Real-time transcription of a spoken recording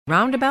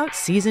Roundabout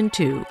Season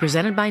 2,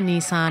 presented by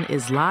Nissan,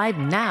 is live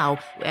now,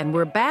 and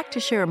we're back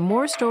to share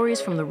more stories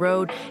from the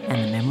road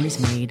and the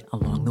memories made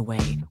along the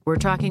way. We're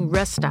talking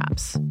rest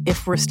stops,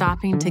 if we're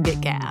stopping to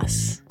get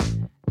gas.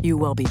 You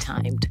will be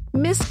timed.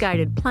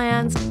 Misguided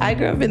plans. I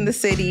grew up in the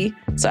city,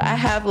 so I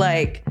have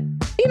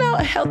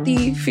a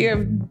healthy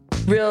fear of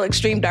real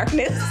extreme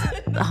darkness.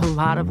 A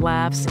lot of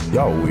laughs.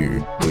 Y'all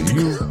weird, but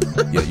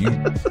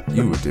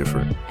you were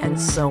different. And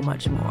so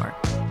much more.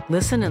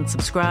 Listen and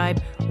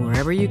subscribe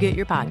wherever you get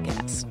your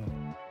podcasts.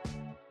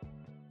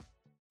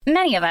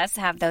 Many of us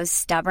have those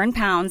stubborn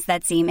pounds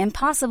that seem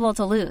impossible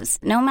to lose,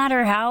 no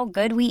matter how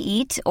good we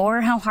eat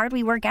or how hard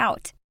we work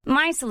out.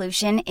 My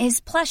solution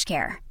is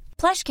PlushCare.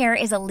 PlushCare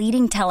is a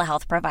leading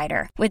telehealth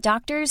provider with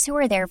doctors who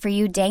are there for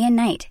you day and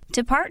night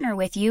to partner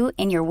with you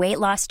in your weight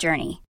loss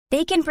journey.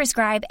 They can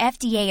prescribe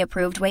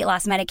FDA-approved weight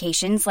loss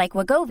medications like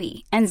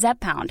Wegovy and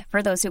Zepbound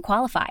for those who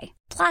qualify.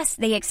 Plus,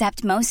 they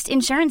accept most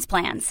insurance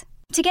plans.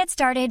 To get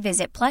started,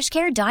 visit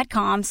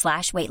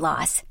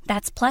plushcare.com/weightloss.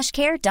 That's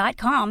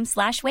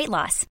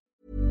plushcare.com/weightloss.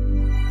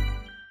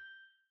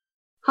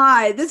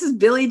 Hi, this is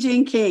Billie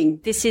Jean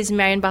King. This is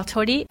Marion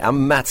Bartoli.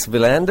 I'm Mats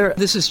Wilander.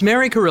 This is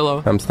Mary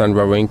Carrillo. I'm Stan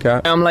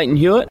Wawrinka. I'm Leighton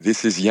Hewitt.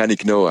 This is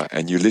Yannick Noah,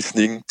 and you're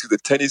listening to the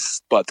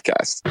Tennis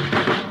Podcast.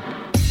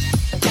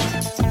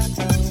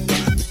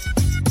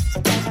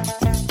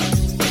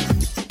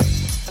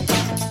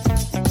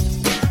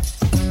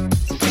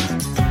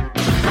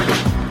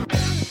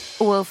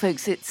 Well,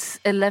 folks, it's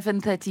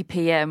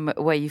 11:30pm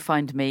where you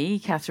find me,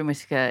 Catherine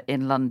Whitaker,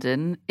 in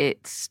London.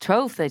 It's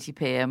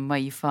 12:30pm where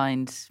you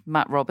find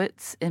Matt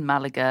Roberts in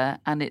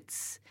Malaga. And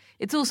it's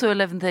also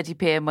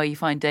 11:30pm where you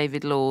find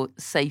David Law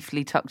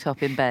safely tucked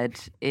up in bed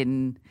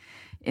in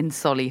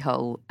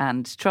Solihull.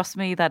 And trust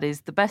me, that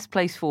is the best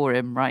place for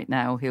him right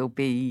now. He'll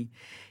be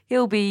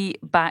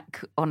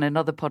back on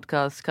another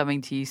podcast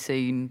coming to you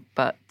soon.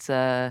 But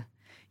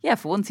yeah,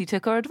 for once he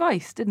took our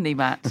advice, didn't he,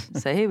 Matt?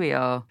 So here we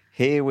are.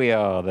 Here we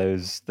are,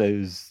 those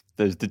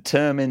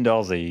determined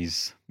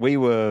Aussies. We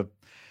were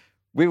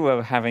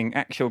having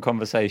actual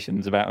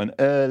conversations about an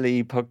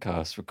early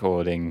podcast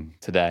recording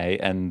today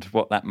and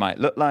what that might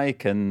look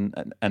like and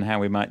how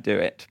we might do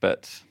it.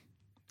 But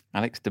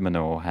Alex de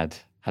Minaur had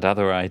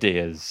other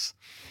ideas.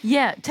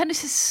 Yeah,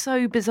 tennis is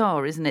so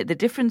bizarre, isn't it? The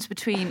difference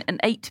between an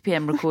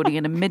 8pm recording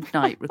and a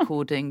midnight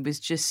recording was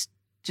just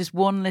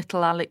one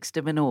little Alex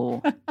de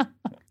Minaur.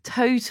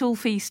 Total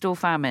feast or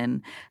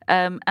famine.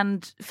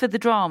 And for the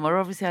drama,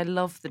 obviously I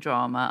love the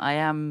drama.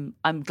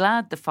 I'm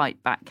glad the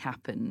fight back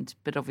happened,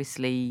 but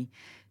obviously,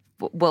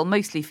 well,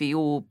 mostly for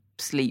your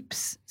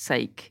sleep's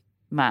sake,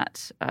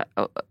 Matt.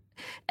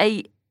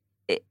 An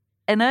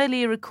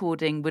earlier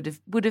recording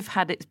would have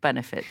had its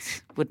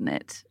benefits, wouldn't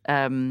it?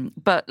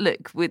 But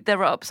look,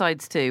 there are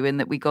upsides too, in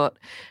that we got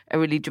a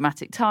really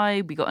dramatic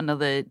tie, we got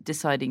another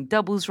deciding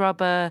doubles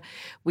rubber,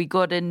 we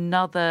got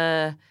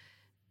another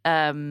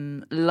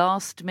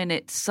last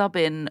minute sub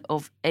in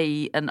of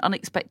an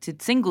unexpected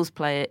singles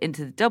player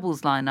into the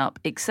doubles lineup,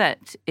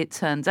 except it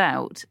turns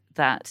out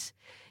that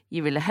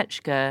Jiri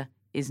Lehečka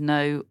is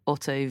no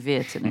Otto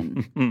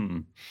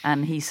Virtanen.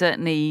 And he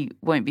certainly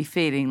won't be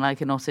feeling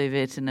like an Otto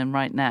Virtanen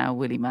right now,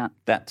 will he, Matt?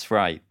 That's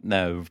right.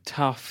 No,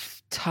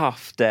 tough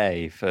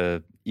day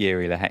for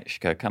Jiri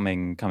Lehečka,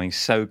 coming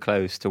so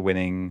close to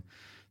winning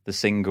the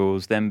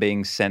singles, then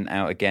being sent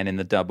out again in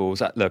the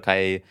doubles. Look,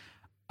 I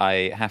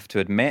have to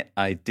admit,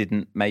 I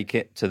didn't make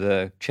it to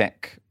the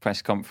Czech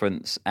press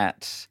conference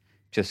at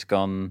just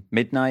gone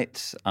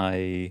midnight.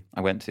 I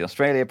went to the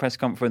Australia press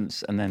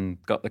conference and then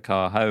got the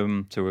car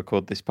home to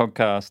record this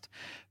podcast.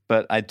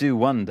 But I do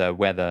wonder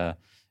whether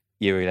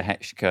Jiri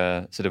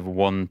Lehečka sort of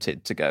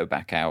wanted to go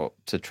back out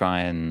to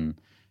try and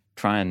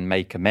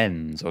make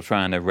amends or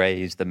try and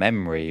erase the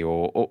memory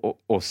or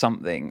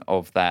something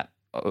of that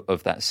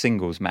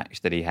singles match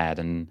that he had,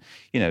 and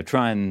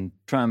try and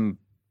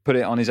put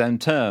it on his own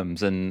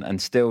terms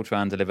and still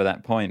try and deliver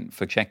that point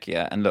for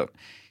Czechia. And look,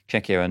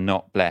 Czechia are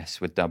not blessed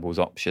with doubles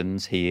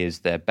options. He is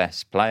their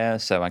best player,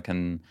 so I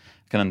can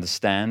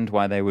understand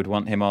why they would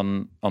want him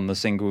on the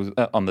singles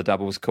on the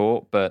doubles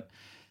court. But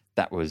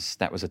that was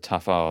a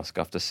tough ask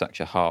after such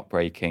a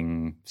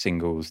heartbreaking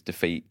singles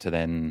defeat to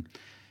then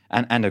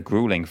and a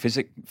grueling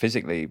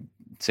physically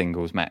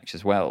singles match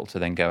as well to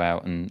then go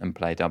out and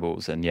play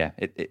doubles. And yeah,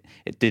 it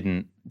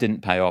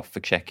didn't pay off for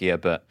Czechia,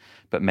 but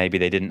maybe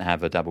they didn't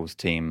have a doubles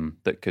team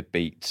that could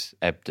beat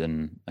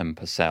Ebden and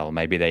Purcell.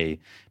 Maybe they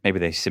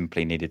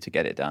simply needed to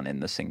get it done in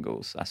the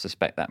singles. I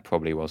suspect that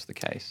probably was the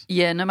case.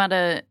 Yeah, no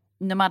matter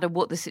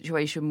what the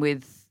situation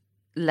with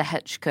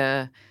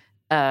Lehečka,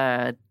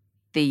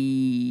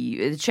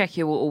 the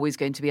Czechia were always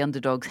going to be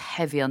underdogs,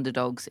 heavy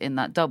underdogs in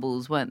that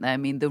doubles, weren't they? I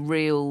mean, the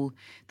real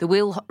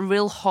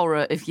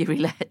horror of Jiri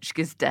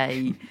Lehečka's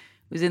day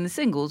was in the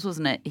singles,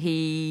 wasn't it?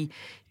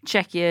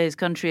 Czechia, his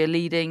country, are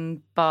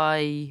leading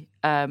by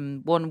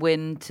 1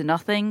 win to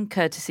nothing,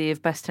 courtesy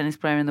of best tennis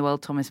player in the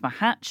world, Thomas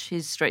Machac,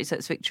 his straight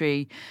sets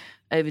victory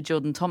over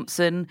Jordan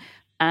Thompson.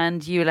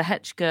 And Jiri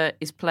Lehečka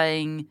is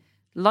playing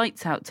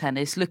lights out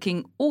tennis,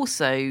 looking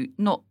also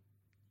not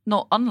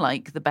not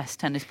unlike the best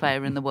tennis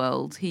player in the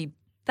world.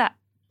 That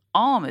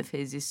arm of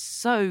his is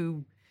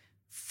so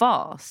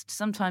fast.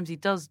 Sometimes he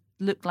does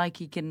look like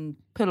he can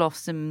pull off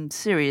some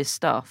serious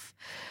stuff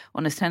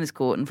on his tennis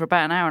court. And for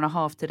about an hour and a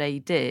half today, he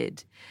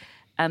did.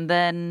 And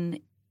then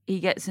he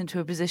gets into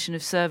a position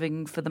of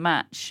serving for the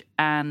match.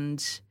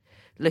 And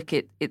look,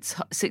 it's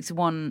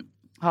 6-1,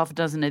 half a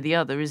dozen of the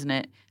other, isn't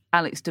it?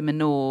 Alex de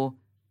Minaur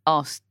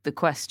asked the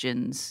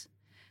questions,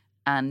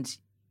 and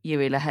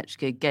Jiri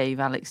Lehecka gave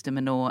Alex de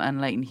Minaur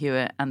and Leighton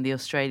Hewitt and the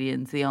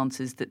Australians the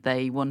answers that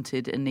they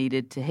wanted and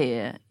needed to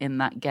hear in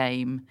that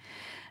game.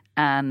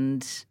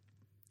 And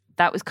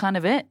that was kind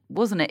of it,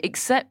 wasn't it?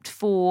 Except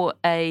for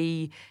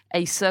a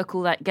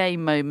circle that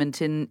game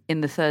moment in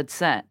the third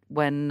set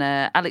when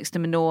Alex de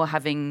Minaur,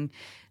 having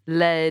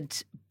led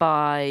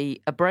by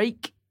a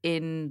break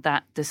in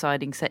that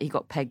deciding set, he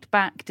got pegged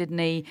back, didn't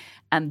he?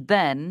 And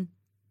then,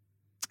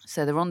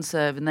 so they're on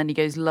serve, and then he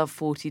goes love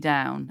 40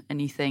 down,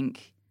 and you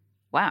think,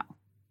 wow.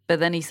 But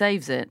then he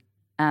saves it,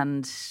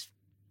 and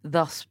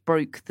thus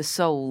broke the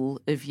soul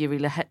of Jiri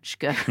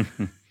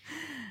Lehecka,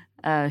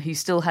 who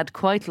still had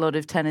quite a lot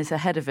of tennis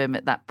ahead of him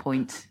at that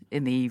point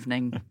in the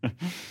evening.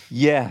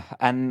 Yeah,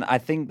 and I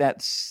think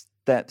that's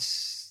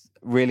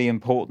really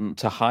important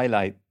to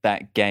highlight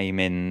that game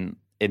in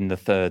the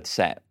third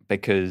set,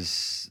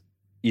 because,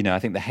 you know, I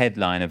think the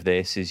headline of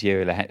this is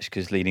Jiri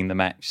Lehecka's leading the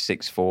match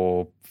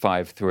 6-4,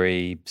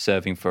 5-3,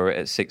 serving for it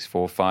at 6-4,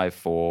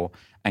 5-4,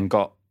 and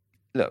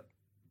look,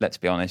 let's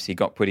be honest, he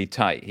got pretty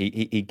tight.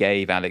 He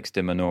gave Alex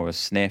de Minaur a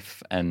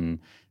sniff, and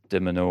de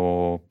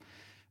Minaur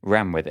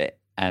ran with it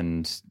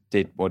and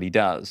did what he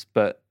does.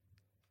 But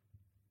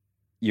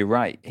you're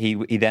right. He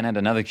then had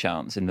another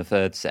chance in the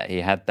third set.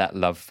 He had that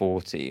love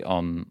 40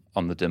 on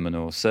the de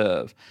Minaur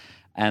serve.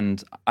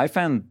 And I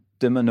found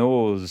de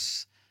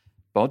Minaur's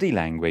body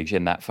language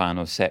in that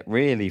final set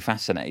really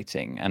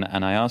fascinating.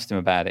 And I asked him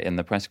about it in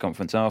the press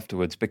conference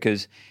afterwards,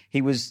 because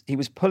he was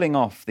pulling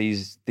off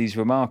these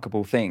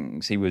remarkable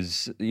things. He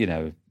was, you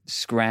know,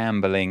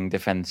 scrambling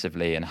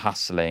defensively and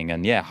hustling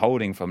and,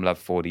 holding from love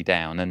 40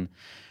 down. And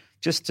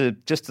just to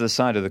the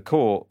side of the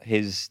court,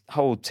 his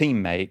whole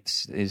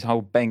teammates, his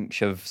whole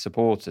bench of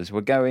supporters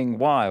were going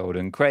wild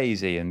and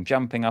crazy and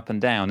jumping up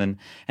and down.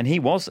 And he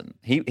wasn't.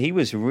 He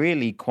was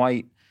really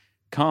quite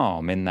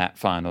calm in that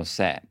final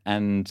set.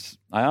 And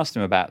I asked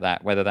him about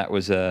that, whether that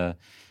was a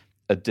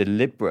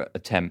deliberate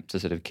attempt to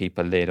sort of keep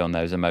a lid on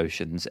those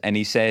emotions. And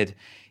he said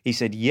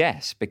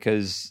yes,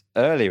 because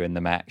earlier in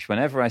the match,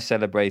 whenever I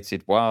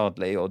celebrated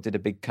wildly or did a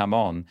big come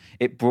on,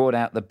 it brought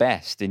out the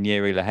best in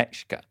Jiri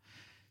Lehecka.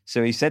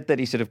 So he said that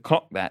he sort of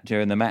clocked that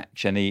during the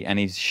match, and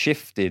he's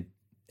shifted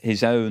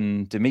his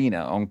own demeanour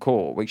on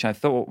court, which I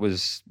thought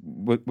was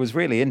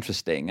really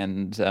interesting.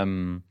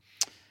 And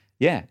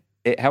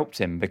it helped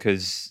him,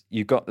 because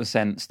you got the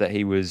sense that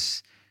he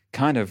was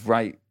kind of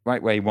right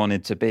where he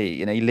wanted to be.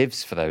 You know, he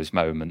lives for those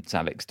moments,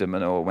 Alex de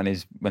Minaur,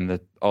 when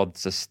the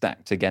odds are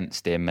stacked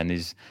against him and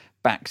his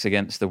back's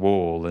against the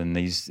wall, and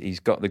he's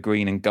got the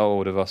green and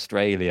gold of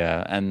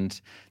Australia,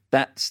 and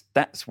that's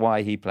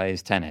why he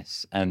plays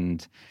tennis.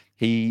 And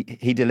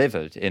he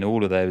delivered in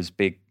all of those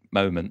big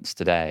moments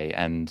today.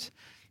 And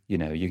you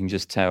know, you can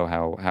just tell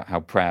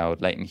how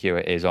proud Leighton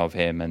Hewitt is of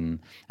him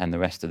and the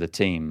rest of the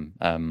team.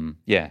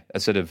 A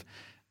sort of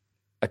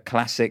a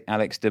classic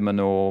Alex de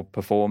Minaur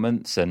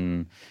performance,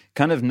 and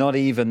kind of not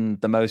even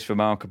the most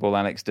remarkable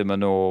Alex de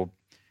Minaur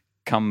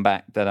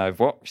comeback that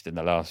I've watched in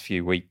the last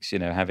few weeks. You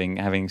know,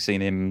 having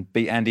seen him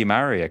beat Andy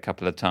Murray a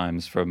couple of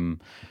times from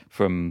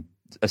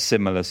a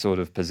similar sort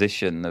of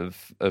position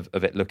of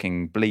it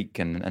looking bleak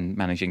and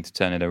managing to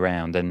turn it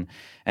around.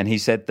 And he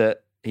said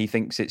that he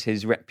thinks it's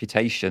his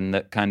reputation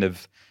that kind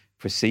of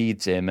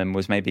precedes him and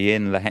was maybe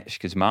in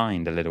Lehecka's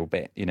mind a little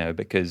bit, you know,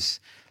 because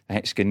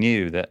Lehecka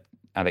knew that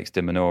Alex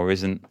de Minaur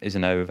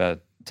isn't over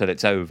till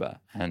it's over.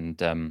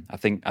 And I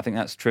think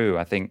that's true.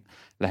 I think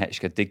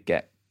Lehecka did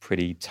get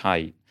pretty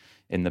tight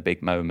in the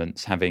big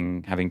moments,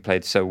 having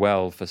played so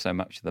well for so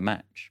much of the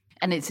match.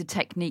 And it's a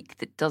technique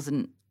that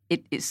doesn't,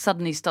 it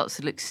suddenly starts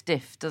to look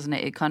stiff, doesn't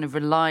it? It kind of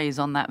relies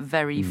on that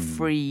very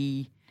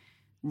free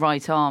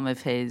right arm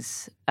of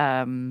his.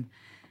 In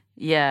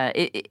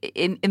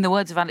the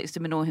words of Alex de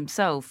Minaur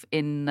himself,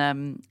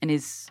 in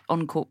his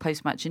on-court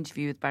post-match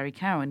interview with Barry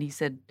Cowan, he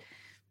said,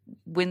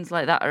 wins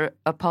like that are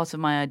a part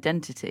of my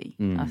identity.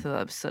 I thought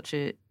that was such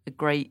a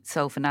great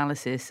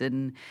self-analysis,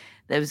 and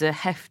there was a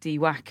hefty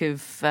whack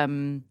of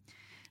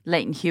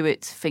Leighton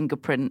Hewitt's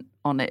fingerprint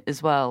on it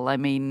as well. I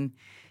mean,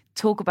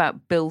 talk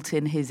about built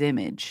in his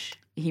image.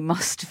 He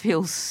must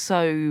feel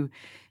so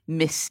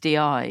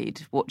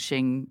misty-eyed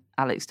watching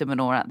Alex de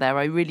Minaur out there.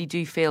 I really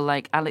do feel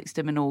like Alex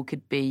de Minaur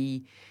could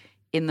be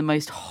in the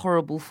most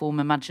horrible form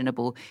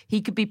imaginable.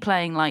 He could be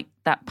playing like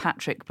that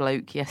Patrick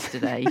bloke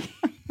yesterday.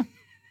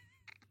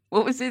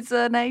 What was his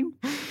name?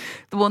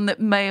 The one that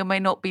may or may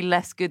not be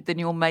less good than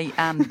your mate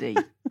Andy.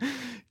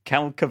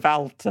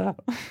 Calcavalta.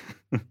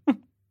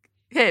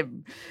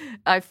 Him.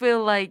 I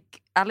feel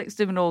like Alex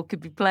de Minaur could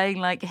be playing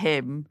like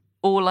him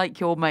or like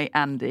your mate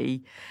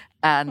Andy,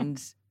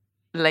 and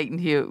Leighton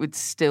Hewitt would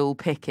still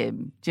pick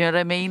him. Do you know what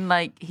I mean?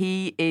 Like,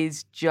 he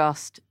is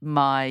just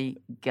my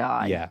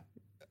guy. Yeah,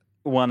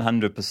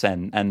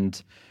 100%.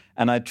 And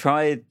I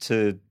tried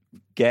to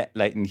get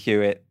Leighton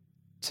Hewitt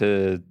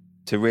to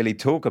really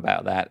talk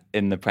about that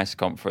in the press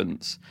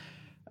conference.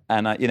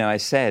 And I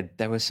said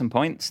there were some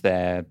points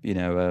there,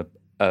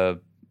 a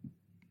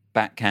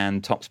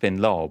backhand topspin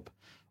lob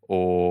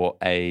or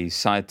a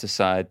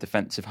side-to-side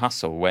defensive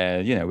hustle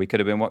where, we could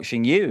have been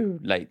watching you,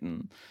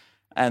 Leighton.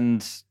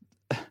 And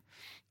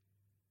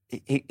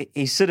he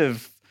was sort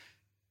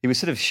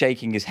of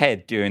shaking his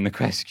head during the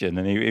question,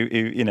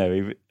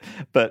 and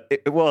but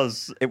it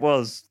was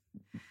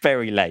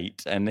very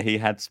late, and he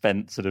had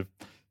spent sort of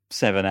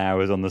 7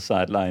 hours on the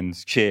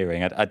sidelines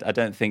cheering. I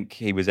don't think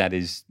he was at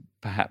his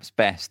perhaps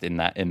best in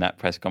that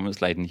press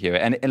conference, Leighton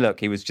Hewitt. And look,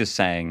 he was just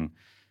saying,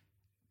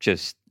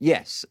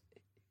 yes,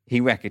 he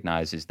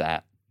recognises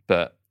that,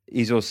 but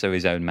he's also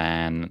his own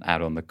man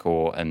out on the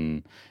court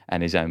and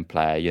his own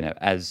player,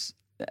 as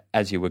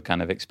you would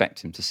kind of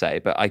expect him to say.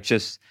 But I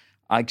just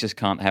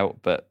can't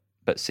help but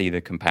see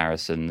the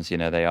comparisons.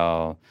 They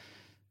are,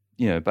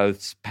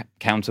 both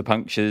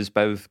counterpunctures,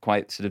 both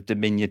quite sort of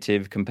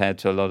diminutive compared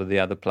to a lot of the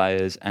other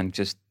players, and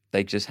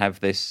they just have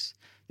this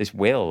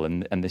will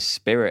and this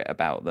spirit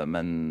about them.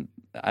 And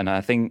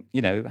I think,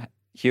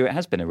 Hewitt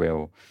has been a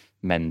real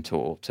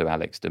mentor to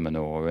Alex de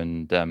Minaur,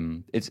 and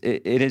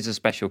it is a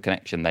special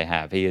connection they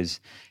have. He is,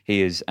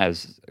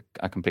 as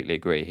I completely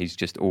agree, he's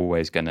just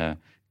always going to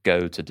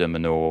go to de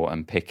Minaur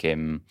and pick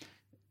him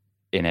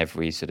in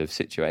every sort of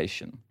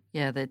situation.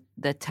 Yeah,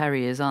 they're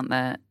terriers, aren't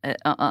they?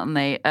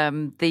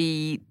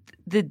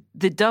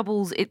 The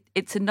doubles.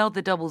 It's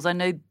another doubles. I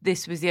know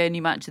this was the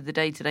only match of the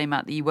day today,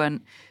 Matt, that you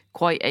weren't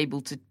quite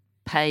able to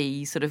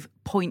pay sort of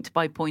point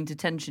by point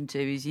attention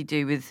to as you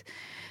do with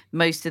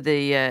most of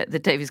the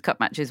Davis Cup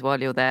matches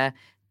while you're there.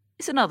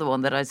 It's another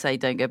one that I'd say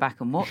don't go back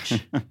and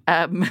watch.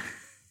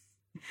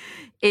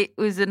 It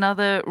was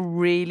another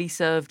really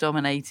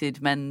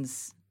serve-dominated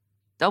men's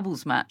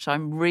doubles match.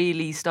 I'm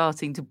really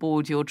starting to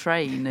board your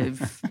train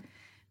of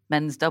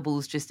men's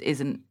doubles just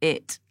isn't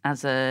it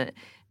as a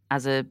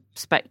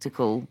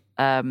spectacle.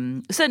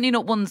 Certainly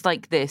not ones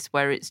like this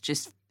where it's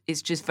just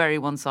very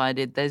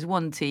one-sided. There's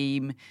one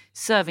team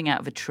serving out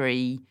of a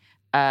tree.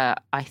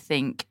 I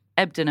think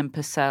Ebden and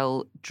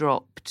Purcell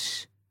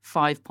dropped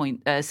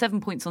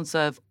 7 points on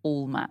serve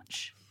all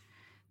match.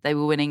 They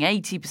were winning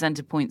 80%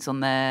 of points on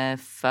their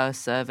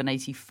first serve and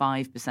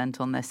 85%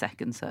 on their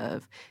second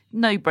serve.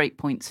 No break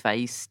points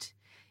faced.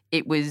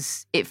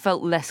 It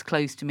felt less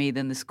close to me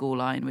than the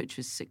scoreline, which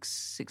was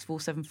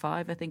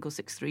 6-4-7-5, I think, or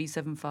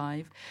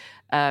 6-3-7-5.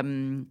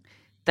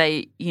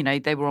 They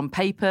were on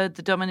paper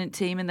the dominant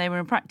team, and they were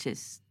in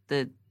practice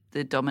the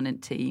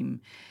dominant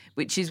team,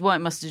 which is why it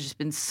must have just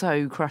been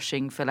so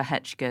crushing for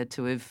Lehechka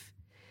to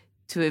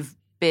have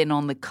been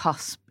on the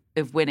cusp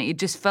of winning. It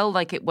just felt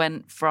like it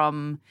went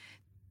from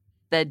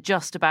they're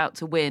just about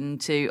to win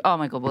to, oh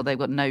my God, well, they've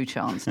got no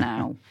chance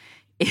now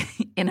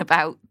in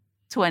about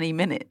 20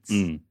 minutes.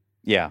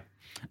 Yeah.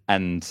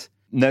 And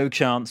no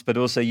chance, but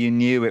also you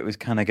knew it was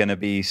kind of going to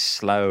be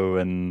slow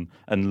and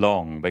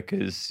long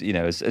because,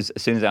 as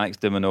soon as Alex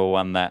de Minaur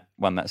won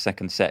that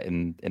second set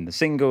in the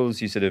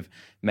singles, you sort of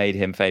made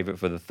him favourite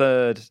for the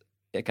third.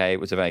 Okay, it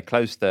was a very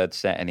close third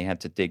set and he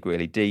had to dig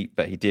really deep,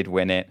 but he did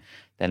win it.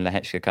 Then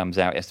Lehechka comes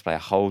out, he has to play a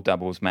whole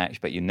doubles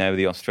match, but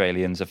the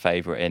Australians are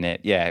favourite in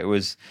it. Yeah, it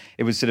was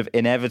sort of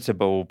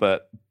inevitable,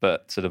 but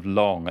sort of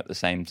long at the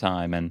same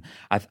time. And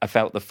I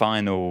felt the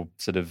final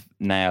sort of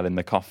nail in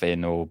the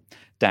coffin or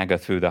dagger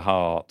through the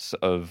heart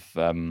of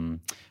Jiri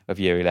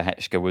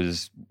Lehechka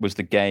was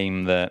the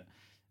game that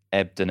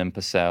Ebden and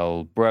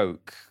Purcell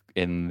broke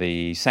in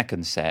the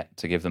second set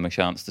to give them a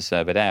chance to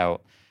serve it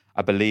out.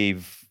 I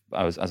believe,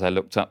 as I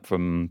looked up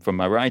from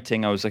my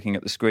writing, I was looking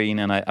at the screen,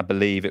 and I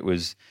believe it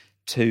was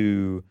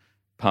 2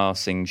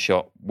 passing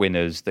shot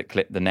winners that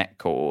clipped the net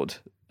cord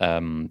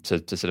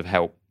to sort of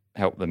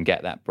help them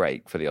get that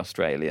break for the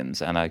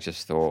Australians. And I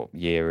just thought,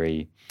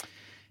 Jiri,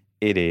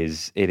 it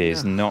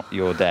is not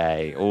your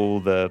day. All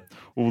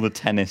the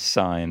tennis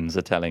signs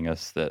are telling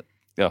us that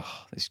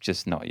it's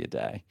just not your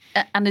day.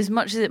 And as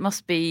much as it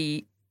must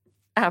be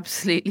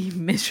absolutely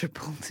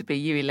miserable to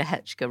be Jiri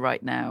Lehechka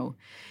right now,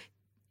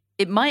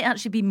 it might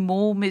actually be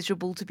more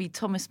miserable to be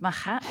Thomas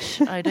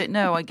Machac. I don't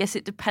know. I guess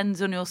it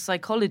depends on your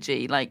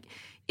psychology. Like,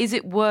 is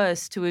it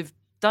worse to have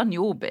done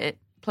your bit,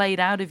 played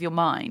out of your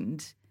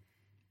mind,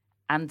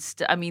 and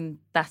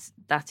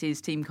that is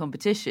team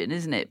competition,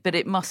 isn't it? But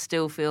it must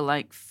still feel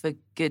like, for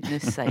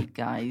goodness sake,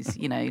 guys,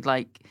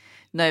 like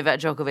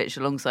Novak Djokovic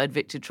alongside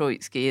Viktor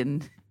Troitsky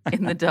in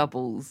the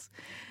doubles.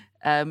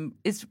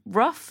 It's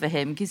rough for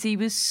him because he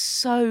was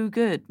so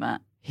good, Matt.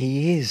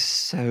 He is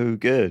so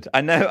good.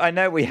 I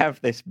know we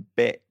have this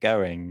bit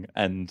going,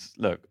 and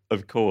look,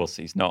 of course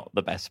he's not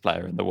the best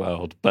player in the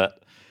world,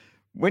 but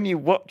when you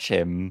watch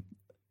him,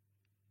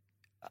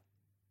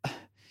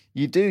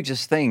 you do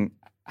just think,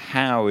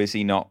 how is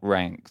he not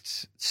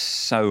ranked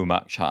so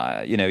much higher?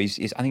 I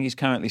think he's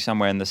currently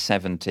somewhere in the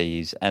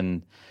 70s,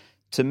 and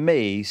to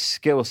me,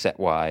 skill set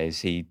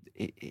wise, he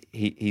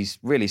he's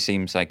really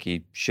seems like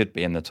he should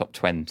be in the top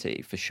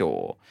 20 for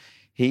sure.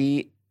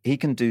 He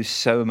can do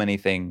so many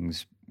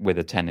things with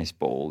a tennis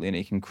ball.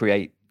 He can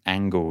create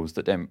angles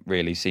that don't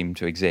really seem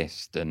to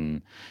exist,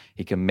 and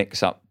he can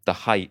mix up the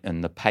height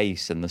and the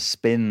pace and the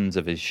spins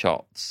of his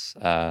shots.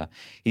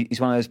 He's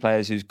one of those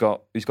players who's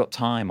got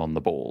time on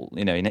the ball.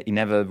 He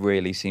never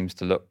really seems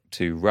to look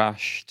too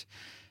rushed.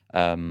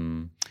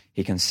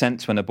 He can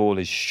sense when a ball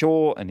is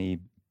short, and he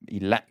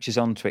latches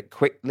onto it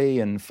quickly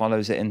and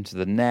follows it into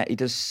the net. He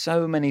does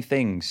so many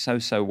things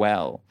so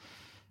well.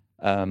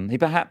 He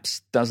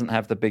perhaps doesn't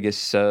have the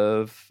biggest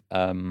serve,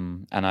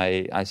 and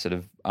I sort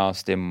of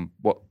asked him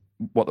what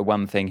the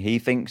one thing he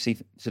thinks he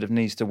sort of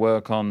needs to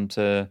work on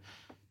to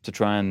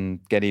try and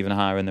get even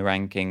higher in the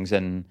rankings,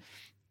 and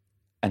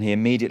he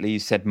immediately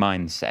said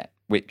mindset,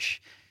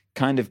 which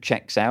kind of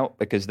checks out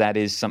because that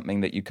is something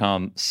that you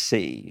can't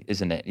see,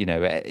 isn't it?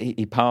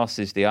 He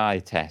passes the eye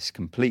test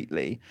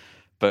completely,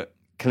 but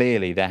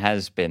clearly there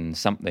has been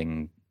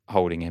something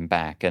holding him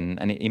back,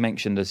 and he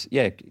mentioned this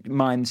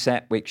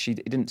mindset, which he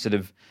didn't sort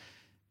of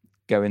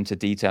go into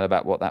detail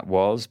about what that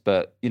was,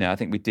 but I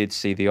think we did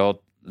see the odd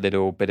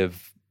little bit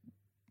of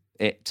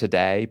it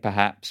today,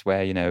 perhaps,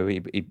 where he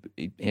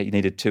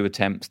needed 2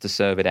 attempts to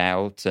serve it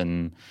out,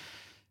 and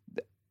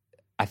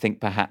I think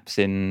perhaps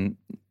in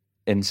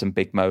some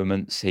big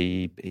moments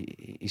he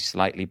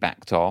slightly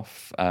backed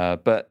off,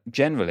 but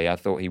generally I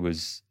thought he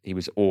was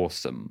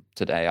awesome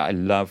today. I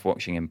love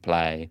watching him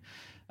play,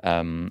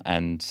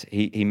 and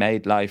he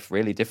made life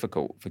really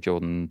difficult for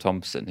Jordan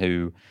Thompson,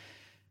 who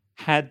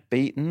had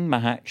beaten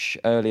Mahach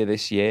earlier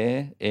this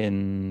year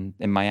in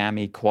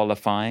Miami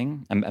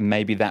qualifying, and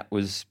maybe that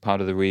was part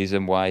of the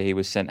reason why he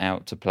was sent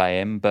out to play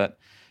him. But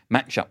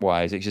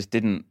matchup-wise, it just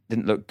didn't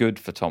look good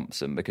for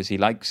Thompson because he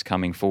likes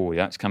coming forward,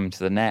 he likes coming to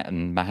the net,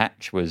 and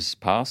Mahach was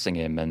passing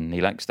him, and he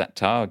likes that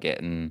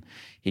target, and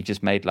he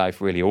just made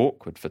life really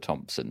awkward for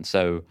Thompson.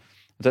 So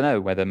I don't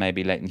know whether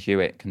maybe Leighton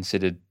Hewitt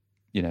considered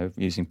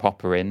using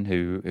Popper in,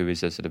 who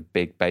is a sort of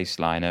big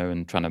baseliner,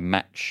 and trying to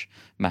match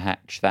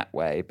Mahach that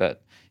way.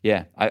 But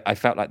yeah, I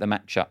felt like the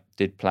matchup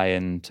did play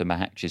into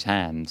Mahach's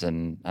hands,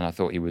 and I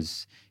thought he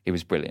was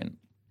brilliant.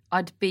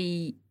 I'd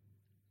be,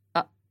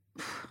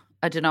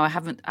 I don't know. I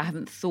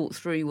haven't thought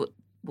through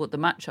what the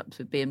matchups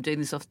would be. I'm doing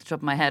this off the top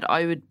of my head.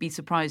 I would be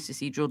surprised to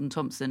see Jordan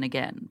Thompson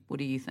again. What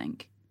do you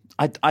think?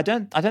 I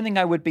don't think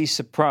I would be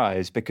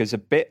surprised, because a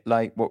bit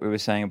like what we were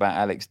saying about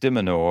Alex de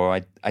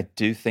Minaur, I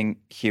do think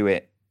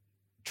Hewitt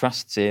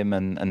trusts him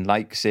and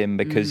likes him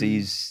because he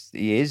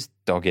is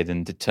dogged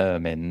and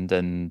determined,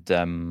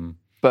 and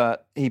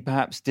but he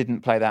perhaps didn't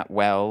play that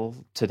well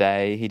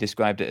today. He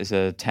described it as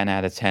a 10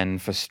 out of 10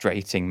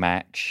 frustrating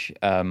match.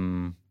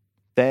 They're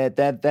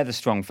the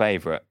strong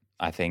favourite,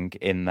 I think,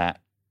 in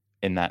that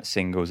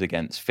singles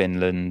against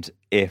Finland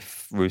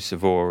if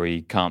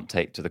Ruusuvuori can't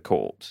take to the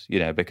court,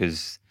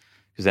 because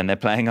then they're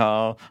playing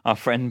our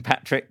friend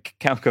Patrick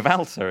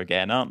Kaukovalta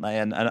again, aren't they?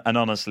 And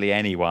honestly,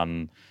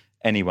 anyone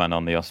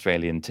on the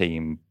Australian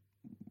team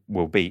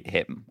will beat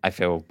him. I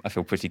feel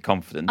pretty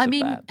confident of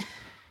that.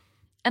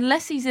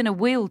 Unless he's in a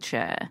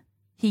wheelchair,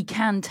 he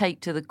can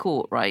take to the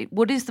court, right?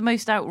 What is the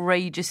most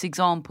outrageous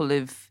example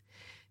of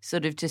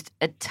sort of just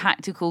a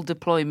tactical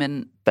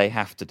deployment? They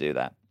have to do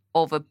that.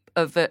 Of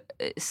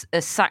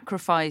a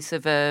sacrifice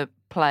of a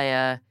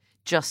player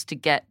just to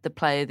get the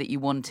player that you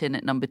want in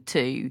at number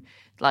 2.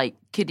 Like,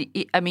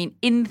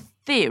 in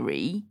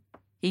theory,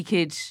 he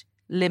could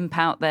limp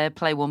out there,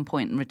 play 1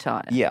 point and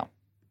retire. Yeah.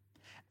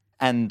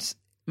 And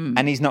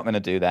he's not going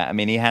to do that. I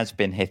mean, he has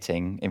been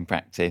hitting in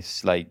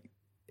practice. Like,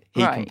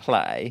 he can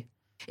play.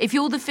 If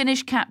you're the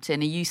Finnish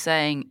captain, are you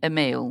saying,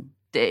 Emil,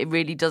 it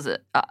really does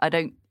it? I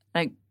don't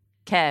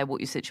care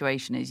what your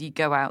situation is. You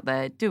go out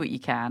there, do what you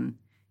can.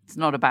 It's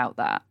not about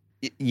that.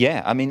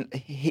 Yeah, I mean,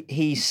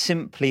 he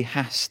simply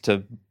has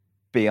to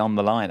be on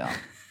the lineup.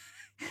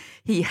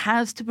 He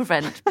has to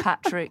prevent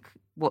Patrick,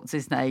 what's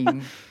his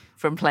name,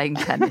 from playing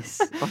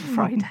tennis on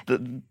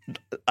Friday.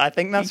 I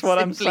think that's what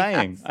I'm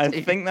saying. I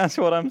think that's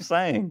what I'm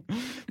saying.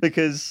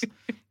 Because,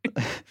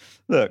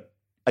 look,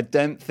 I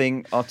don't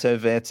think Otto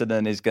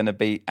Virtanen is going to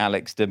beat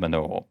Alex de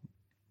Minaur.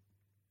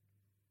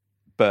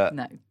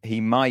 But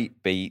he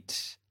might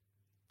beat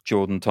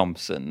Jordan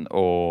Thompson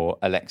or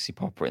Alexei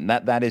Popyrin.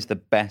 That is the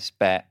best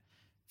bet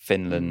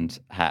Finland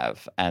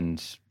have.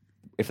 And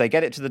if they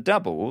get it to the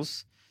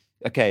doubles,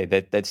 okay,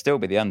 they'd still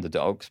be the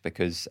underdogs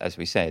because, as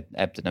we said,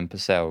 Ebden and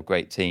Purcell,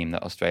 great team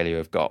that Australia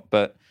have got.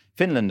 But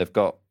Finland have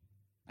got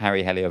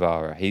Harri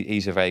Heliövaara.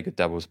 He's a very good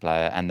doubles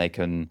player, and they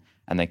can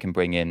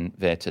bring in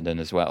Virtanen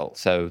as well.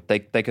 So they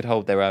could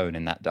hold their own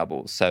in that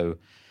doubles. So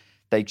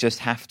they just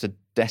have to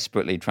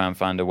desperately try and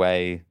find a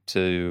way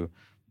to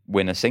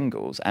win a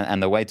singles.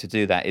 And the way to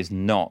do that is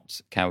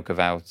not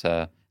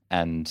Kaukovalta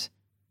and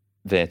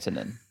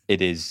Virtanen.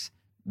 It is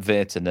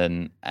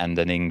Virtanen and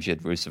an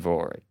injured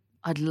Ruusuvuori.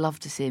 I'd love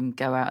to see him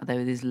go out there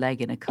with his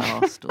leg in a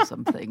cast or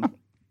something.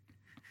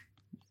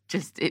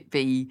 Just it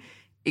be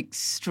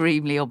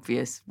extremely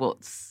obvious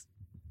what's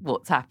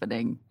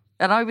happening.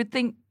 And I would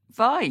think,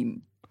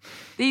 fine.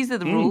 These are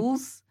the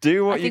rules.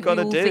 Do what you got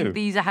to do. Think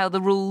these are how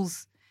the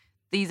rules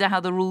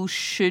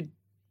should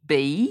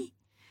be.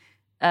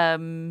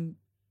 And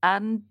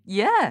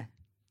yeah,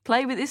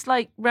 play with this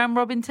like round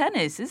robin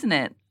tennis, isn't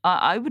it?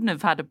 I wouldn't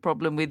have had a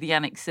problem with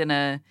Yannick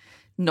Sinner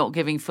not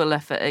giving full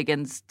effort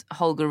against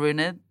Holger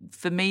Rune.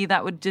 For me,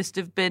 that would just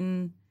have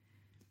been,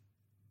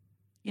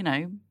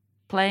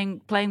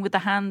 playing with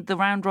the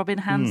round robin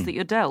hands that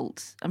you're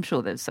dealt. I'm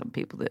sure there's some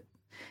people that,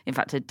 in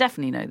fact, I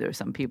definitely know there are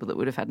some people that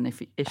would have had an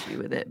issue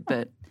with it.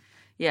 But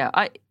yeah,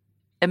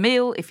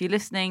 Emil, if you're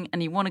listening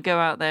and you want to go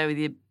out there with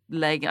your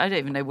leg, I don't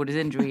even know what his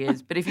injury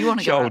is, but if you want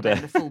to go out there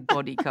with a full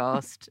body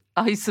cast,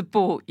 I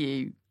support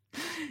you.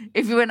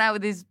 If he went out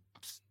with his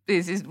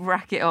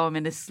racket arm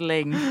in a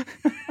sling,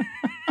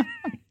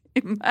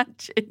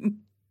 imagine.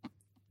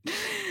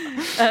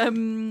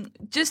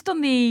 Just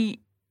on the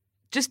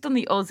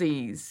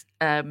Aussies,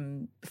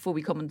 before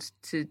we come on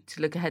to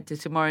look ahead to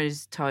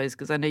tomorrow's ties,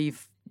 because I know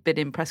you've been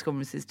in press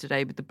conferences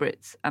today with the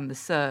Brits and the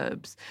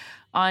Serbs.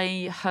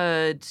 I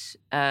heard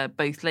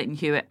both Leighton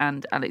Hewitt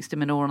and Alex de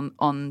Minaur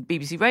on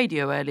BBC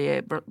Radio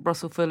earlier.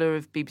 Russell Fuller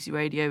of BBC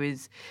Radio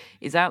is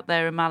out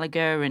there in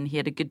Malaga, and he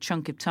had a good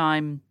chunk of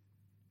time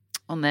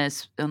on their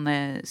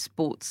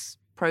sports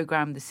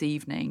programme this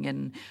evening.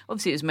 And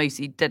obviously it was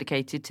mostly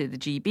dedicated to the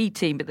GB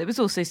team, but there was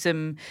also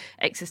some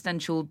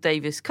existential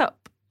Davis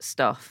Cup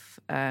stuff.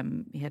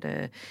 He had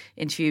an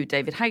interview with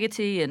David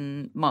Haggerty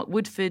and Mark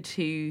Woodford,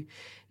 who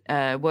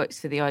works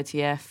for the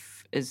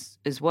ITF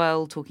as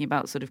well, talking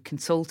about sort of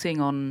consulting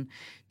on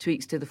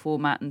tweaks to the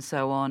format and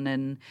so on.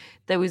 And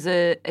there was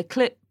a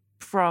clip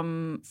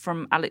from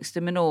Alex de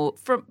Minaur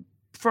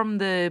from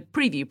the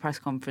preview press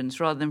conference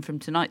rather than from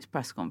tonight's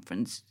press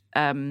conference,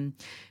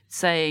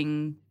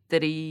 saying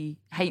that he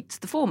hates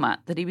the format,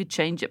 that he would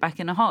change it back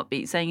in a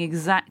heartbeat, saying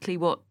exactly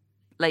what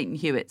Leighton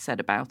Hewitt said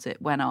about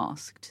it when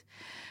asked.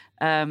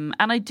 And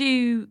I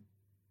do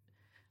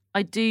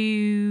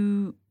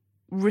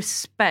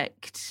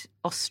respect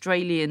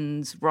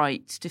Australians'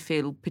 right to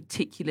feel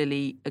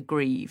particularly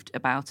aggrieved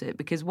about it,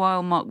 because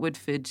while Mark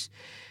Woodford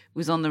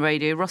was on the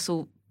radio,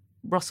 Russell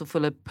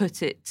Fuller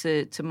put it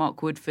to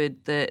Mark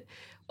Woodford that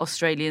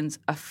Australians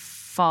are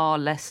far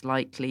less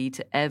likely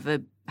to ever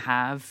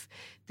have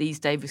these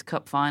Davis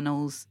Cup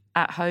finals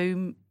at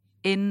home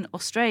in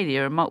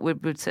Australia. And Mark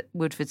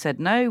Woodford said,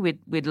 no,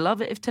 we'd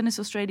love it if Tennis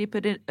Australia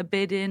put a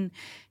bid in,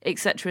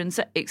 etc.,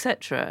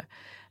 etc.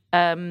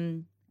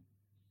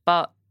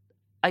 But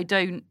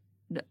I'm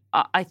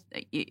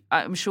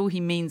sure he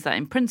means that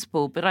in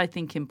principle, but I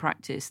think in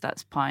practice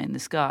that's pie in the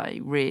sky,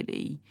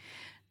 really.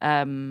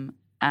 And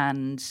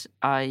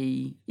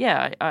I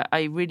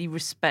really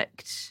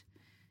respect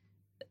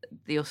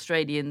the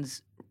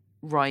Australians'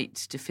 right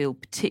to feel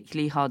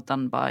particularly hard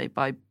done by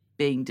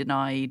being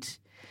denied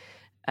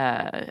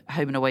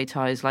home and away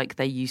ties like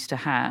they used to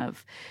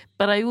have.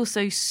 But I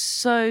also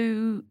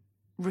so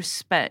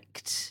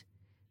respect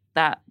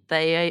that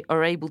they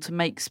are able to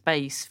make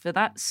space for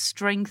that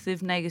strength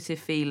of negative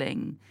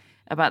feeling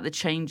about the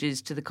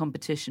changes to the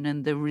competition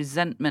and the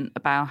resentment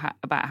about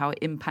how it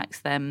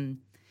impacts them,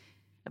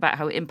 about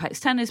how it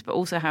impacts tennis, but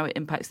also how it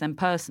impacts them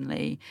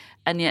personally.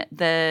 And yet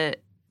their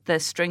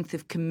strength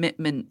of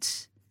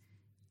commitment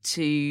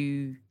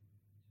to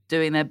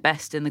doing their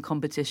best in the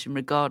competition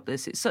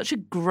regardless. It's such a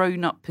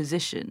grown-up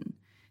position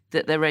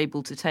that they're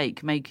able to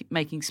take,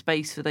 making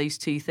space for those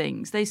two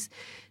things.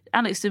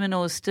 Alex de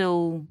Minaur is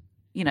still,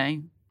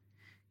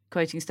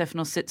 quoting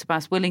Stefanos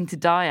Tsitsipas, willing to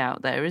die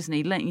out there, isn't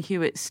he? Leighton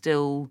Hewitt's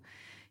still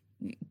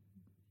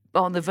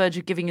on the verge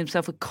of giving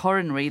himself a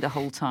coronary the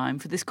whole time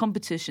for this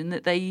competition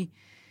that they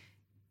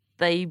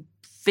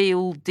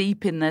feel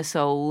deep in their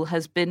soul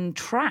has been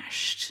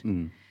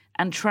trashed.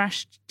 And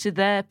trashed to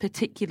their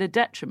particular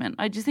detriment.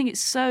 I just think it's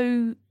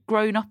so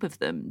grown up of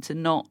them to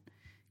not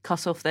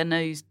cut off their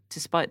nose to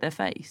spite their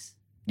face.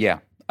 Yeah,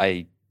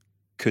 I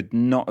could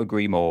not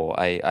agree more.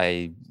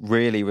 I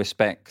really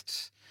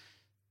respect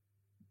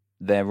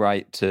their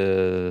right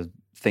to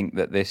think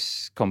that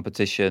this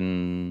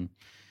competition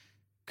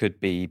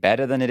could be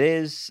better than it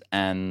is,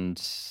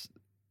 and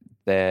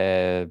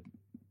their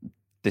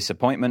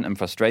disappointment and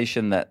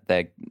frustration that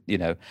they're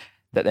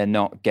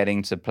not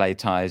getting to play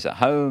ties at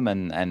home,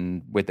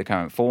 and with the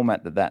current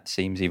format that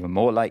seems even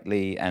more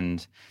likely,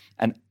 and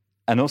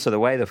also the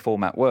way the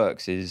format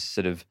works is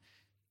sort of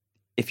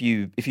if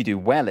you do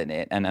well in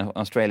it, and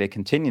Australia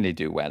continually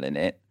do well in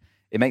it,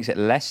 it makes it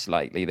less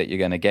likely that you're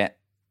going to get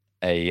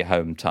a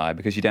home tie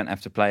because you don't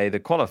have to play the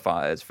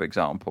qualifiers, for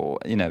example.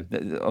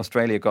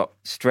 Australia got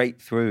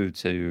straight through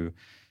to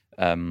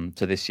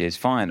this year's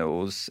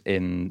finals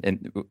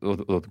or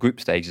the group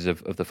stages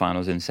of the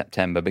finals in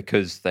September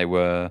because they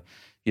were,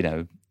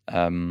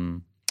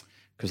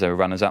 because they were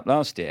runners up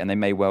last year, and they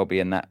may well be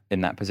in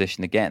that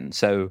position again.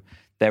 So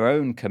their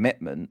own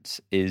commitment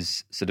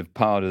is sort of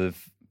part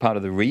of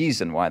the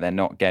reason why they're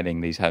not getting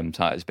these home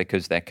ties,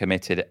 because they're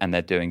committed and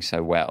they're doing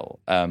so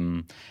well.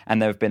 And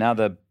there have been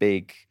other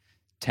big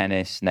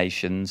tennis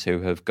nations who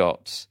have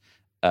got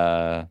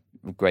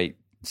great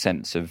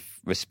sense of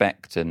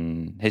respect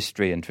and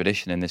history and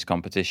tradition in this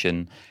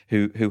competition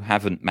who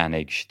haven't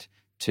managed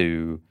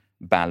to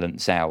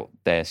balance out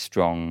their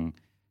strong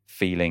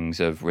feelings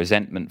of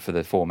resentment for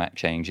the format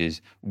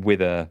changes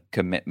with a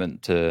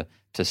commitment to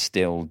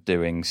still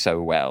doing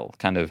so well.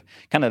 Kind of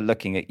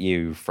looking at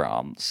you,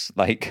 France.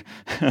 Like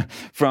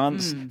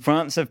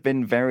France have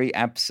been very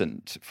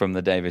absent from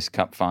the Davis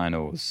Cup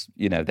finals.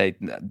 You know,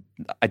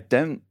 I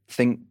don't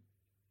think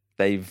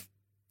they've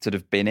sort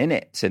of been in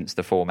it since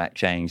the format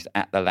changed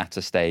at the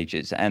latter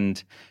stages.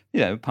 And, you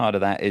know, part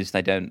of that is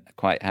they don't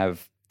quite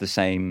have the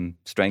same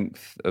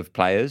strength of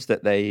players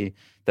that they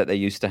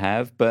used to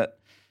have, but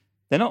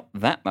they're not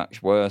that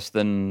much worse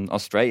than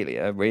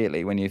Australia,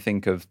 really, when you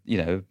think of, you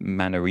know,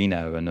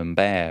 Manarino and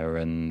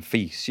Humbert and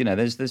Fils. You know,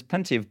 there's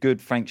plenty of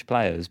good French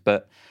players,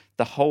 but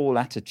the whole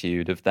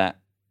attitude of that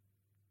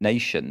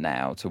nation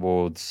now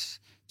towards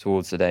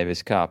the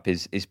Davis Cup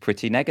is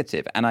pretty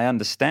negative. And I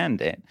understand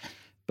it,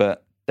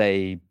 but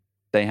they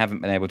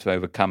haven't been able to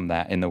overcome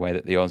that in the way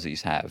that the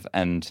Aussies have.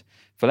 And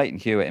for Leighton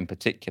Hewitt in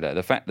particular,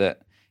 the fact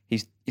that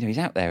he's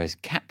out there as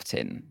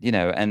captain, you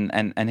know,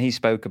 and he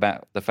spoke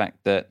about the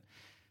fact that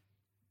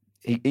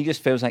he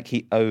just feels like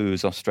he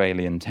owes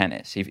Australian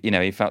tennis.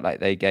 He felt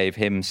like they gave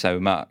him so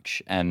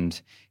much,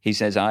 and he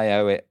says, I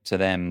owe it to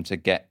them to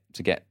get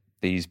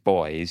these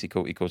boys. He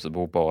calls them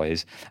all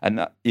boys,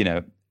 and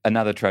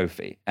another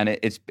trophy. And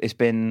it's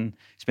been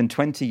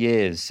 20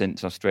 years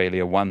since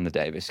Australia won the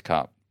Davis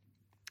Cup,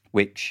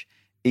 which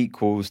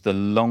equals the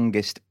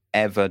longest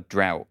ever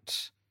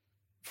drought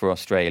for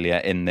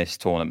Australia in this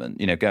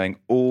tournament. You know, going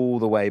all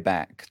the way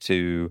back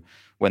to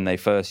when they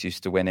first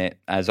used to win it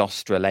as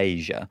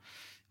Australasia.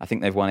 I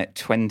think they've won it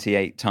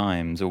 28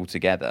 times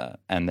altogether,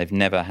 and they've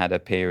never had a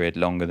period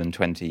longer than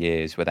 20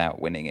 years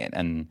without winning it.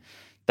 And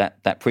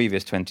that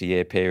previous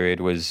 20-year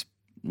period was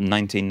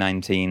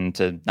 1919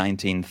 to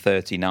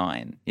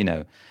 1939. You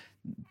know,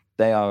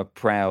 they are a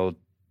proud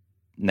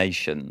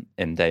nation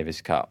in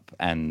Davis Cup,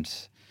 and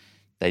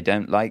they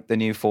don't like the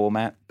new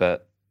format,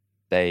 but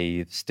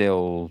they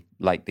still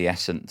like the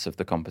essence of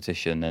the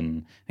competition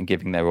and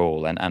giving their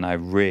all. And I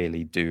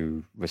really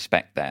do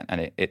respect that.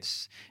 And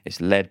it's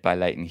led by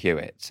Leighton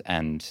Hewitt,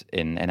 and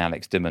in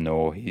Alex de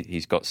Minaur,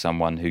 he's got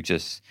someone who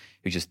just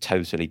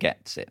totally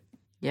gets it.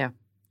 Yeah,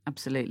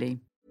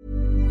 absolutely.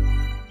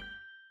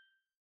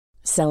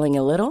 Selling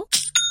a little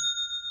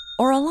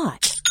or a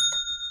lot?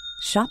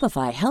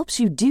 Shopify helps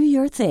you do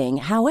your thing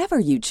however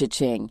you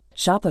cha-ching.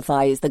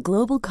 Shopify is the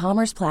global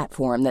commerce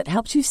platform that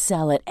helps you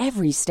sell at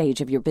every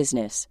stage of your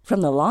business. From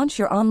the launch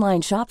your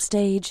online shop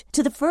stage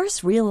to the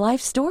first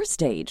real-life store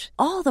stage,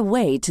 all the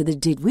way to the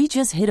did we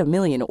just hit a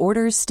million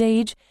orders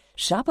stage.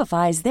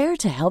 Shopify is there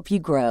to help you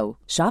grow.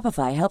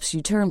 Shopify helps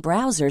you turn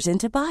browsers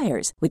into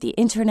buyers with the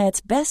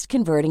internet's best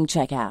converting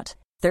checkout.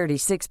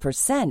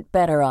 36%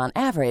 better on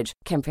average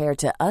compared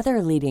to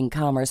other leading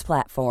commerce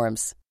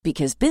platforms.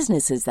 Because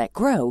businesses that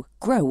grow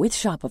with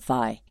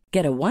Shopify.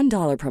 Get a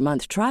 $1 per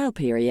month trial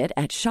period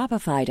at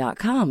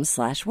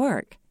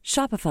shopify.com/work.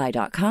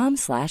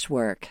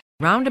 Shopify.com/work.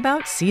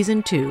 Roundabout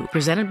Season 2,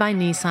 presented by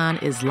Nissan,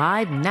 is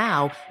live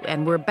now,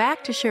 and we're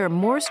back to share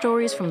more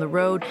stories from the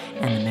road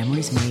and the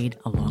memories made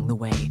along the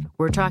way.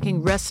 We're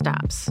talking rest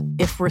stops,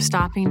 if we're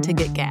stopping to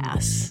get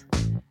gas.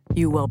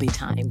 You will be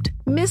timed.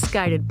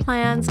 Misguided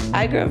plans.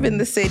 I grew up in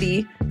the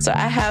city, so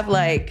I have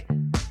a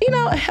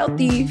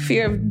healthy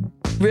fear of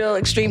real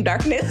extreme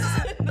darkness.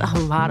 A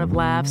lot of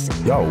laughs.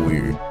 Y'all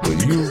weird,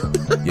 but you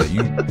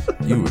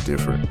were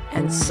different.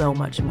 And so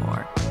much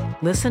more.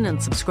 Listen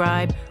and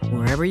subscribe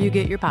wherever you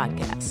get your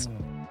podcasts.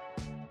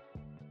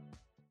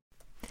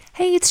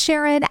 Hey, it's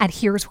Sharon, and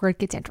here's where it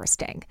gets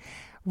interesting.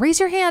 Raise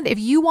your hand if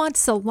you want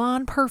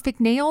salon perfect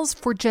nails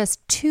for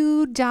just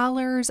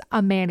 $2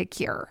 a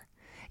manicure.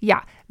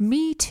 Yeah,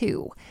 me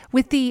too.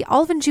 With the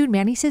Olive & June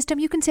Mani system,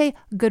 you can say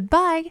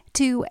goodbye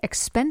to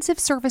expensive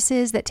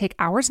services that take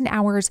hours and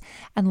hours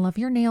and love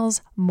your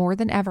nails more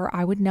than ever.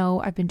 I would know.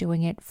 I've been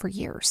doing it for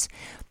years.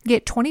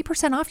 Get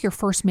 20% off your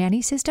first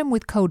Mani system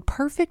with code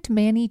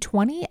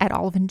PERFECTMANI20 at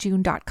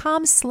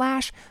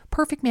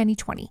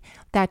oliveandjune.com/PERFECTMANI20.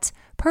 That's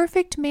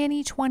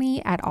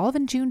PERFECTMANI20 at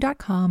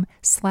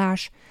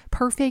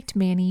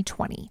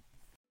oliveandjune.com/PERFECTMANI20.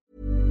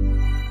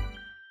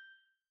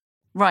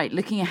 Right,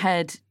 looking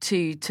ahead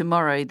to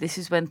tomorrow, this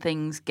is when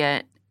things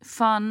get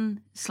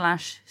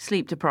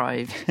fun/sleep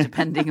deprived,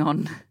 depending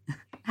on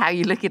how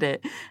you look at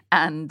it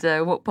and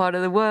what part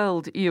of the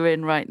world you're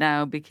in right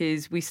now,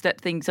 because we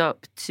step things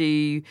up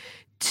to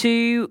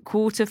 2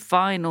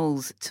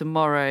 quarterfinals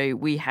tomorrow.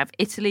 We have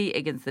Italy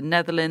against the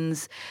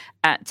Netherlands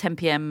at 10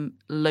 a.m.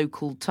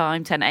 local time,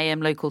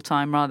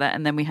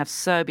 and then we have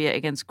Serbia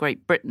against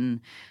Great Britain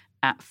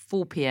at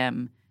 4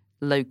 p.m.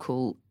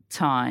 local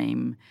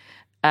time.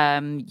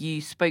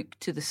 You spoke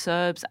to the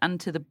Serbs and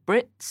to the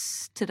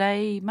Brits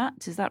today,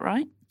 Matt, is that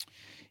right?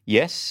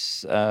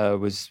 Yes,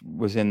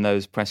 was in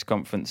those press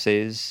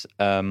conferences.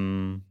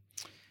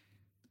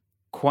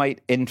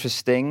 Quite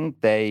interesting.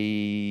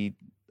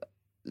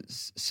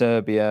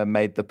 Serbia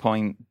made the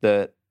point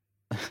that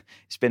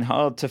it's been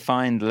hard to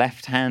find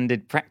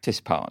left-handed practice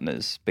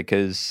partners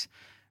because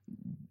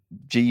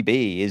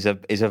GB is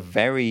a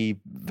very,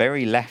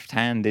 very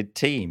left-handed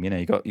team. You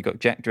know, you got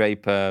Jack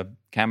Draper,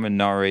 Cameron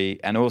Norrie,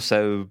 and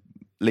also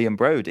Liam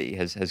Brodie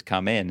has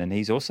come in, and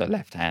he's also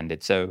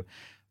left-handed. So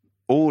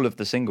all of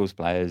the singles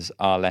players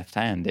are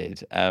left-handed.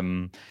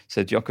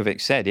 So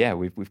Djokovic said, "Yeah,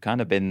 we've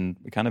kind of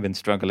been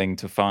struggling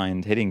to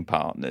find hitting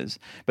partners."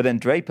 But then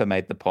Draper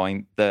made the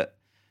point that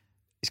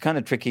it's kind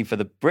of tricky for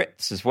the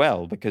Brits as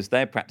well because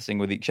they're practicing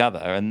with each other,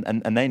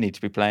 and they need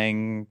to be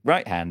playing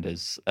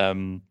right-handers.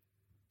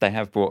 They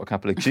have brought a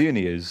couple of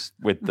juniors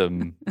with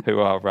them who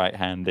are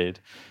right-handed,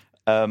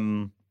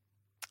 and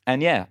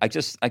yeah, I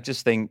just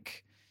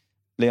think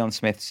Leon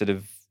Smith sort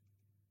of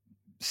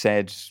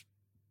said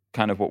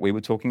kind of what we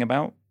were talking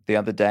about the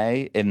other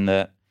day, in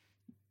that,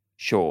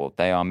 sure,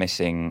 they are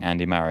missing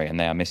Andy Murray and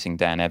they are missing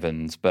Dan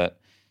Evans,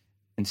 but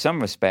in some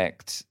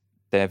respect,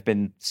 there have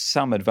been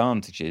some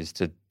advantages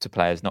to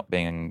players not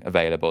being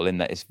available, in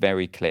that it's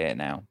very clear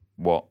now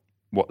what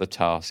the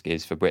task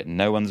is for Britain.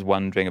 No one's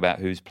wondering about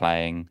who's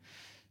playing.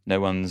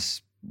 No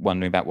one's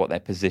wondering about what their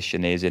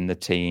position is in the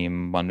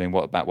team, wondering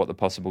about what the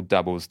possible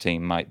doubles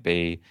team might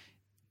be.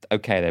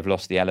 Okay, they've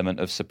lost the element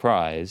of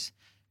surprise,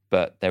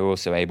 but they're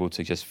also able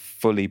to just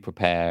fully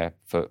prepare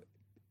for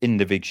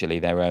individually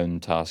their own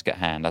task at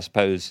hand. I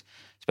suppose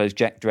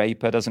Jack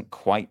Draper doesn't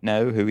quite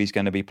know who he's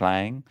going to be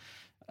playing.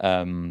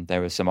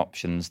 There are some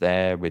options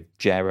there with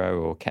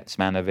Jero or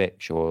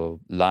Kecmanovic or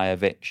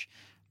Lajovic.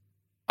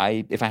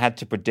 If I had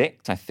to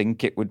predict, I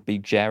think it would be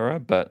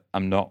Jero, but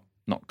I'm not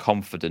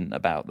confident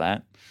about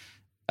that.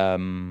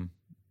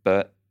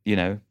 But, you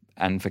know,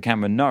 and for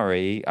Cameron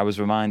Norrie, I was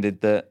reminded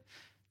that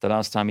the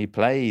last time he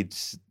played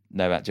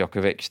Novak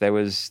Djokovic, there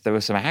was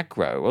some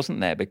aggro, wasn't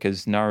there?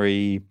 Because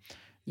Norrie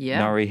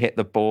hit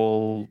the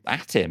ball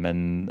at him,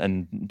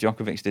 and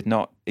Djokovic did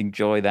not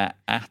enjoy that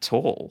at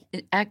all.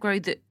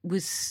 Aggro that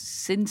was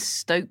since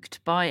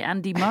stoked by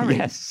Andy Murray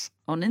yes.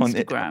 on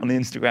Instagram. On the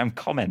Instagram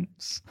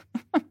comments.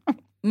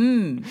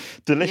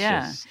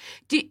 Delicious.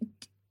 Yeah.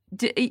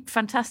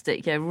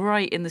 Fantastic. Yeah,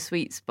 right in the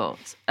sweet spot.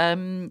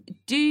 Do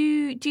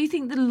you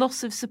think the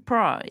loss of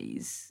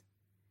surprise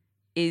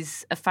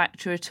is a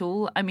factor at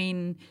all? I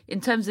mean,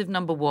 in terms of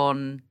number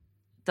one,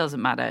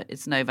 doesn't matter.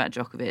 It's Novak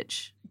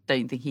Djokovic.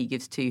 Don't think he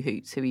gives two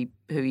hoots who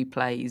he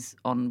plays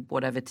on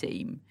whatever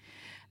team.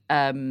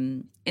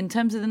 In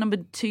terms of the number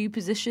two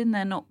position,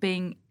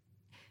 being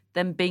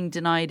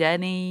denied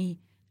any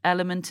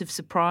element of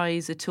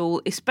surprise at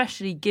all,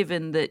 especially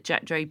given that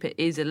Jack Draper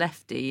is a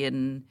lefty,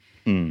 and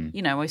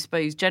you know, I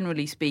suppose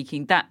generally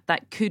speaking,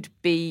 that could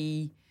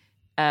be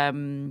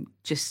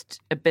just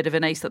a bit of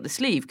an ace up the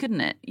sleeve,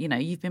 couldn't it? You know,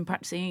 you've been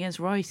practicing against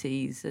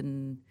righties,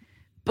 and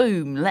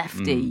boom,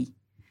 lefty.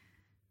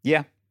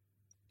 Yeah,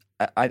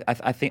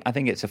 I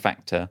think it's a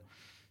factor,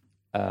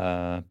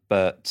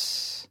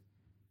 but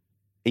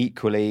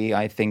equally,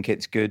 I think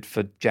it's good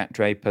for Jack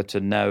Draper to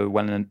know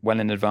well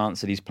in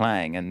advance that he's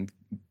playing, and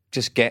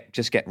just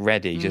get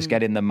ready, just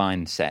get in the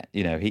mindset.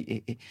 You know,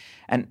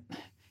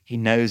 he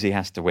knows he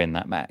has to win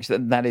that match.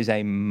 That is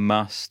a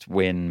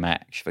must-win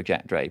match for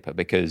Jack Draper,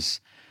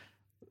 because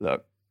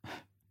look,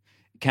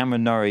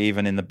 Cameron Norrie,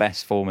 even in the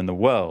best form in the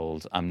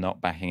world, I'm not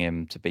backing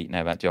him to beat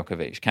Novak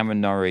Djokovic.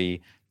 Cameron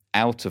Norrie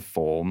out of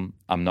form,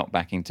 I'm not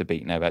backing to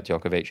beat Novak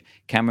Djokovic.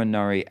 Cameron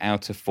Norrie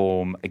out of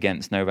form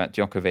against Novak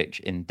Djokovic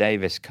in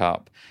Davis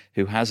Cup,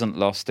 who hasn't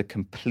lost a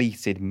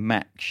completed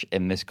match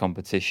in this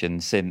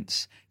competition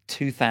since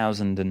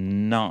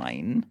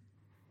 2009.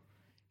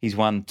 He's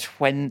won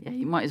 20... Yeah,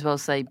 you might as well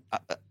send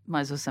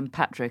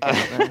Patrick out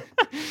there.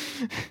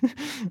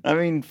 I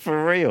mean,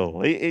 for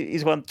real.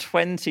 He's won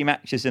 20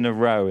 matches in a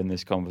row in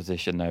this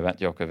competition, Novak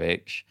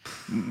Djokovic.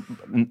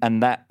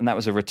 And that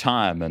was a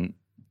retirement.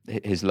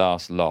 His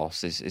last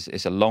loss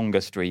is a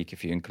longer streak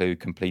if you include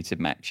completed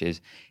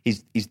matches.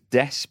 He's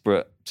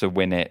desperate to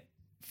win it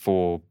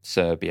for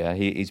Serbia.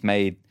 He's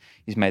made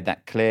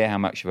that clear how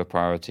much of a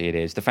priority it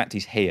is. The fact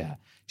he's here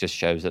just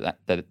shows that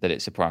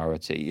it's a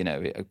priority, you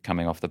know,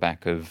 coming off the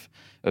back of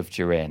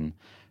Turin.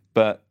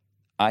 But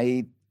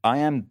I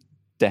am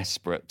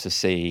desperate to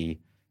see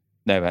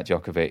Novak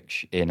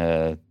Djokovic in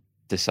a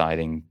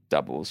deciding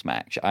doubles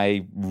match.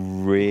 I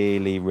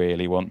really,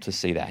 really want to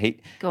see that.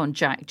 Go on,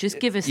 Jack,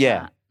 just give us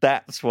that.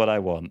 That's what I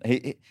want.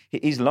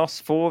 He's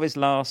lost 4 of his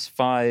last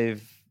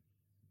 5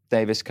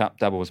 Davis Cup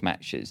doubles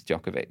matches,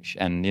 Djokovic,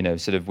 and, you know,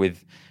 sort of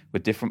with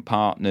different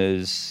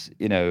partners,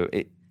 you know.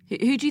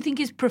 Who do you think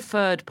his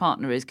preferred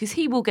partner is? Because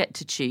he will get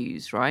to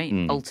choose, right?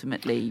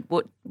 Ultimately,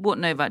 what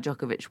Novak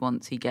Djokovic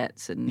wants, he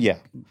gets, and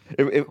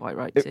quite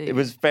right too. It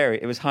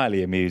was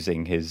highly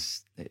amusing.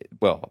 His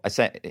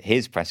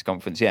press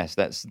conference. Yes,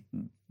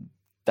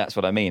 that's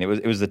what I mean.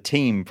 It was the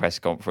team press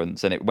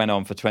conference, and it went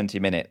on for 20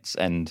 minutes.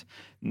 And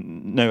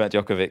Novak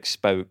Djokovic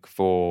spoke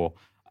for,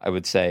 I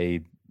would say,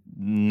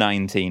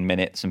 19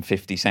 minutes and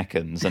 50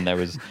 seconds, and there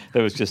was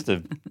just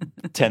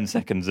 10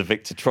 seconds of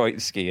Viktor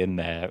Troitsky in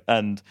there,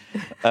 and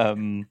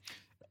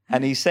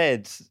he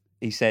said,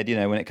 you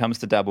know, when it comes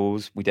to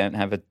doubles, we don't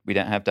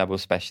have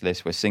doubles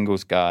specialists. We're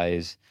singles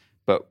guys,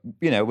 but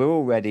we're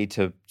all ready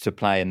to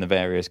play in the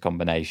various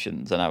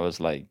combinations. And I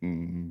was like,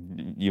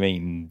 you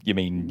mean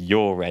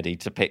you're ready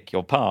to pick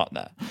your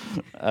partner?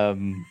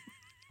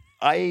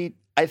 I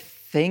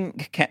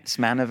think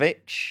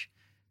Kecmanovic,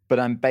 but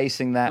I'm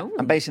basing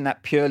that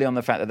purely on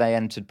the fact that they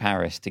entered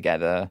Paris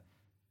together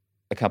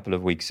a couple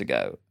of weeks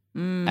ago.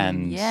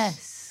 And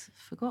yes,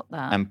 forgot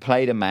that. And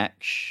played a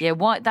match. Yeah,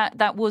 why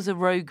that was a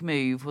rogue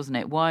move, wasn't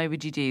it? Why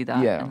would you do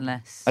that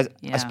unless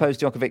I suppose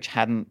Djokovic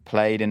hadn't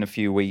played in a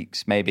few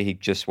weeks. Maybe he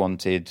just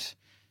wanted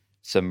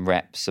some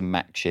reps, some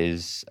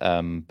matches.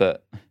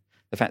 But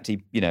the fact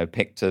he,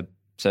 picked a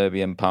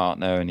Serbian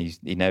partner and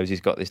he knows he's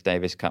got this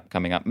Davis Cup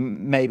coming up,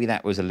 maybe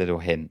that was a little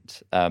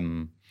hint.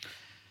 And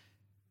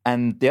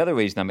the other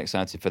reason I'm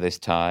excited for this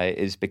tie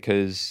is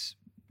because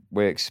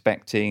we're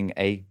expecting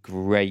a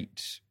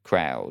great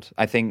crowd.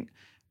 I think,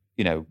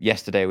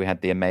 yesterday we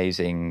had the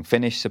amazing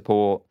Finnish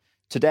support.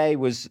 Today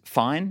was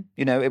fine.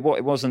 It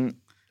wasn't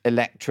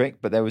electric,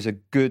 but there was a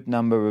good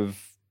number of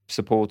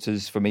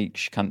supporters from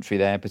each country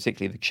there,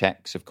 particularly the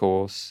Czechs, of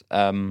course.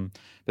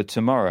 But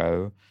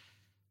tomorrow,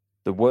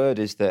 the word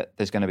is that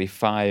there's going to be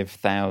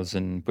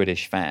 5,000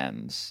 British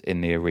fans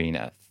in the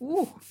arena.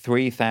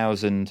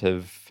 3,000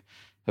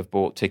 have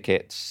bought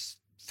tickets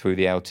through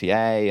the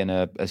LTA and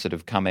are sort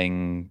of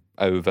coming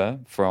over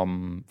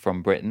from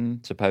Britain,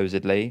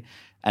 supposedly.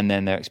 And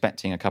then they're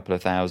expecting a couple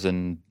of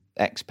thousand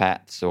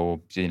expats or,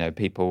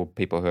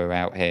 people who are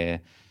out here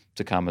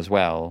to come as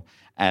well.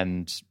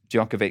 And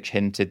Djokovic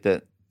hinted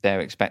that they're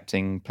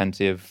expecting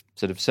plenty of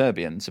sort of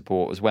Serbian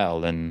support as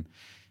well. And,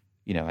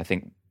 I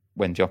think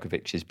when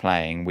Djokovic is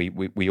playing,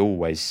 we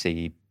always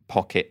see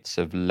pockets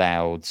of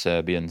loud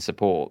Serbian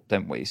support,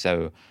 don't we?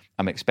 So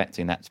I'm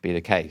expecting that to be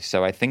the case.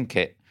 So I think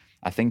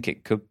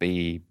it could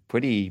be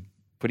pretty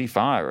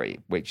fiery,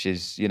 which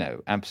is,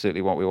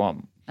 absolutely what we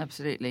want.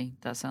 Absolutely.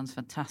 That sounds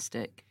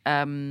fantastic.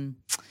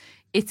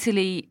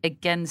 Italy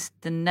against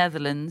the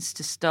Netherlands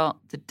to start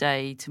the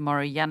day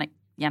tomorrow.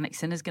 Yannick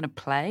Sinner's going to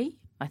play,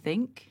 I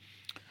think.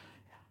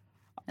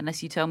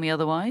 Unless you tell me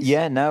otherwise.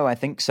 Yeah, no, I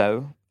think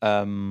so.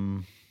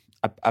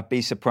 I'd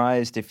be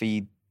surprised if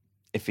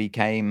he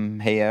came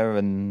here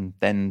and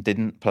then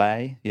didn't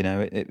play.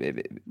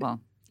 Well,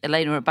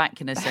 Elena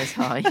Rabatkina says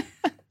hi.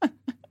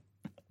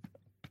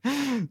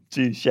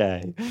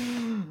 Touché.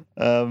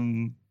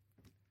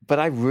 But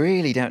I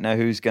really don't know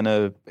who's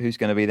gonna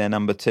be their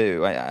number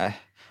two.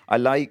 I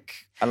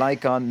like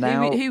our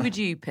now. Who would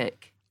you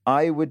pick?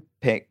 I would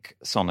pick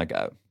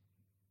Sonego.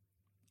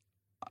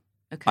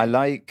 Okay. I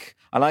like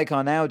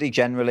Arnaudi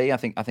generally. I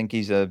think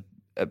he's a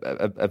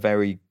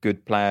very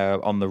good player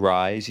on the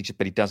rise.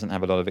 But he doesn't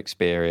have a lot of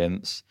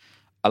experience.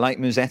 I like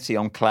Musetti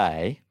on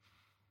clay,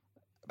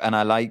 and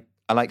I like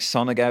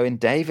Sonego in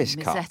Davis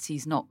Cup.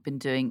 Musetti's not been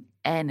doing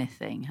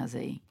anything, has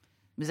he?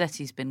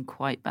 Musetti's been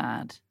quite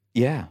bad.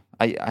 Yeah,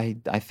 I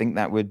think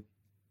that would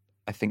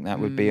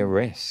be a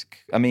risk.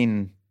 I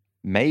mean,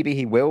 maybe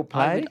he will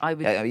play. I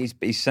would.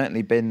 He's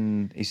certainly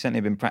been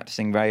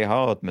practicing very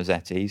hard.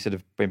 Musetti, he's sort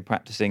of been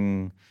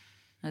practicing.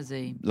 Has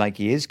he? Like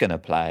he is going to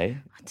play.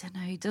 I don't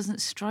know. He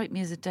doesn't strike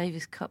me as a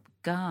Davis Cup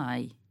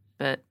guy,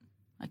 but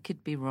I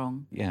could be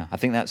wrong. Yeah, I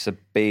think that's a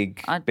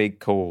big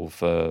call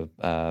for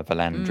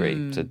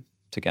Valandri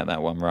to get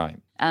that one right.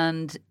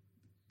 And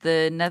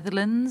the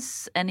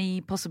Netherlands, any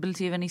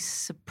possibility of any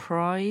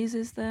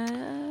surprises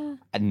there?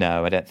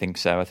 No, I don't think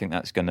so. I think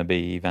that's going to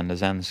be Van der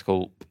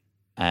Zandschulp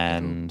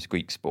and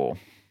Griekspoor.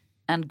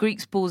 And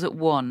Griekspoor's at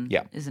 1,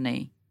 yeah, isn't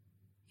he?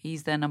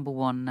 He's their number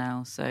 1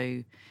 now.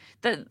 So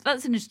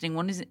that's an interesting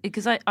one, isn't it?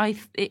 Because I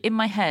in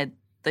my head,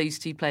 those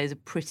two players are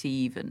pretty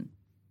even.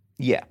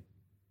 Yeah.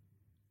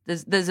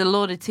 There's a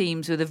lot of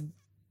teams with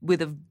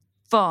a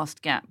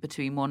vast gap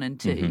between 1 and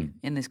 2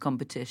 in this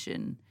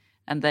competition,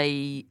 and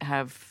they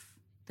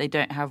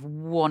don't have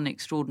one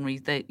extraordinary.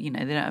 They don't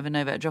have a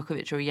Novak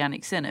Djokovic or a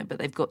Yannick Sinner, but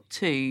they've got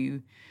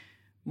 2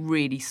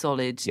 really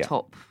solid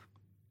top.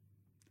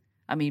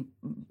 I mean,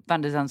 Van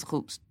der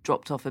Zandschulp's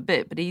dropped off a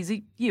bit, but he's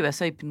a US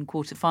Open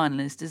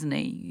quarter-finalist, isn't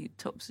he?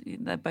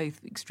 They're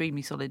both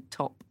extremely solid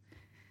top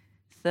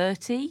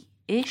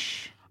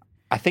 30-ish.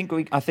 I think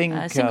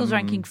singles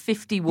ranking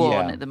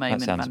 51 at the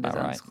moment. That sounds Van der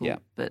about right. Zandschulp, Yeah,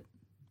 but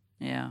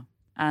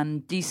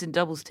and decent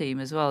doubles team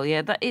as well.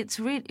 Yeah, it's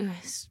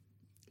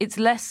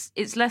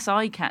less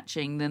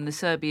eye-catching than the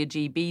Serbia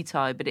GB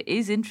tie, but it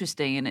is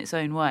interesting in its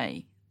own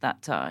way,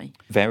 that tie.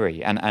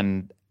 Very,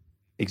 and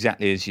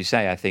exactly as you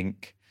say, I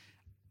think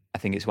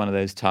it's one of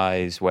those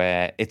ties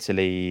where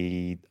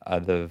Italy are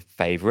the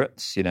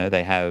favourites.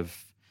 They have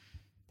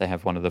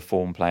one of the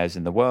form players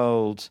in the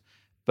world,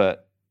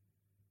 but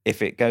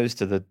if it goes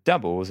to the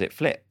doubles, it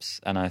flips,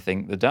 and I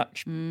think the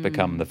Dutch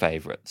become the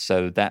favourites.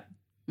 So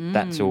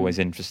that's always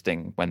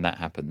interesting when that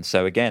happens.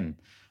 So again,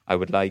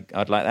 I'd like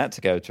that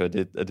to go to a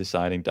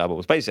deciding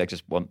doubles. Basically, I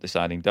just want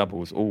deciding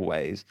doubles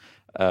always.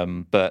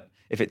 But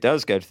if it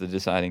does go to the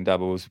deciding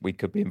doubles, we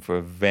could be in for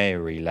a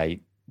very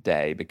late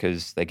day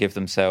because they give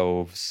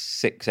themselves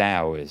 6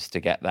 hours to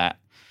get that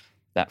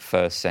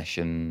first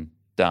session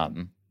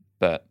done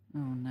but oh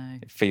no,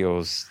 it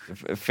feels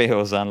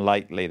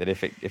unlikely that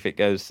if it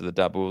goes to the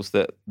doubles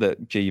that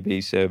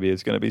GB Serbia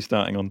is going to be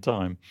starting on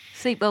time.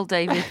 Sleep well,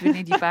 David. We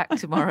need you back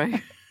tomorrow.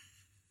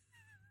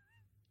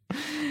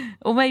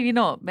 Or maybe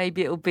not.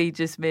 Maybe it'll be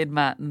just me and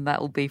Matt, and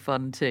that'll be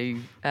fun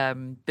too.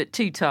 But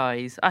 2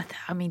 ties.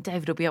 I mean,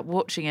 David will be up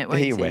watching it,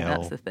 won't he? He will.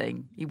 That's the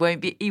thing. He won't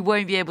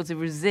be able to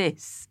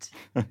resist.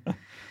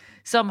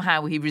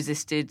 Somehow he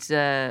resisted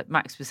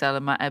Max Purcell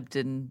and Matt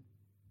Ebden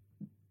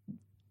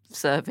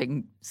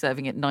serving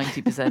at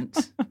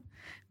 90%,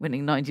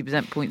 winning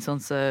 90% points on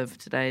serve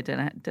today. I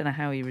don't know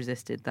how he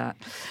resisted that.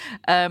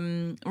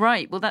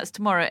 Right. Well, that's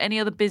tomorrow. Any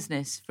other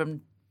business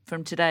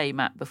from today,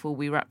 Matt? Before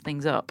we wrap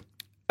things up.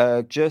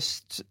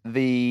 Just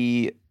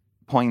the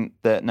point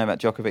that Novak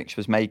Djokovic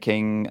was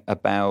making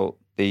about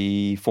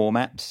the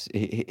format.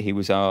 He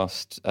was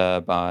asked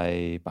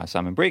by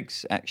Simon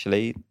Briggs,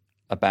 actually,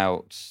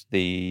 about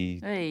the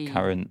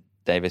current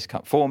Davis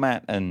Cup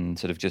format and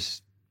sort of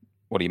just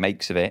what he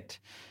makes of it.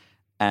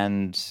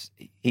 And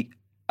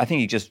I think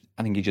he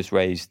just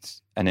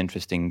raised an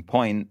interesting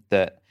point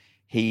that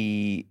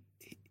he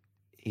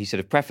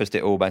sort of prefaced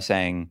it all by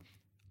saying,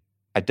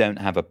 I don't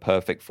have a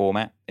perfect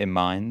format in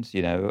mind,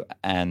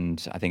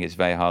 and I think it's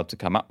very hard to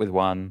come up with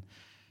one.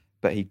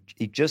 But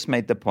he just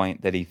made the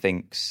point that he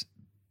thinks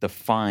the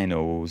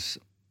finals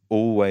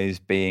always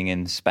being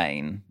in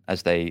Spain,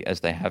 as they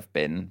have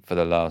been for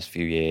the last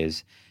few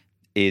years,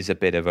 is a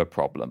bit of a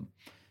problem.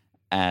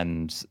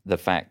 And the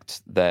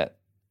fact that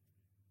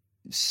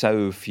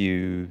so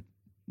few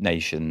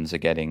nations are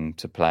getting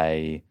to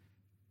play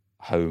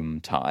home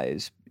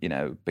ties,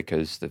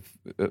 because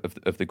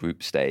of the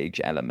group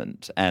stage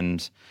element.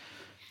 And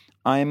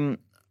I'm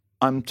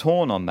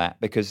torn on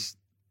that because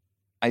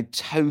I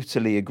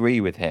totally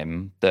agree with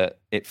him that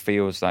it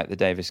feels like the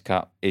Davis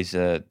Cup is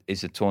a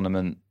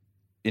tournament,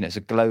 it's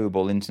a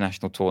global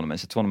international tournament.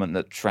 It's a tournament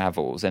that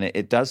travels, and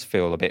it does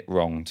feel a bit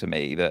wrong to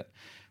me that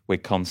we're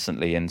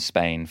constantly in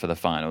Spain for the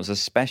finals,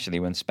 especially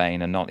when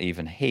Spain are not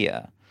even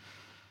here.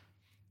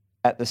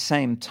 At the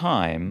same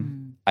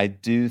time, I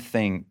do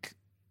think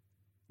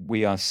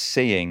we are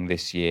seeing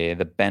this year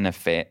the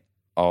benefit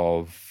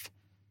of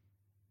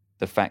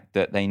the fact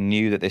that they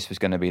knew that this was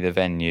going to be the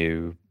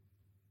venue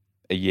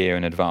a year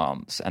in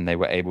advance, and they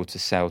were able to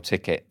sell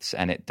tickets.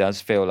 And it does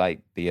feel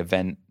like the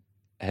event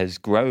has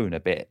grown a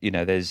bit.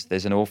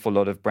 There's an awful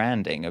lot of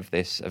branding of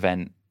this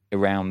event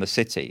around the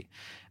city.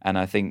 And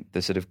I think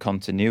the sort of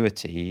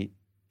continuity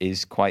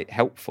is quite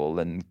helpful,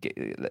 and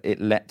it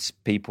lets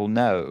people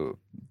know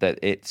that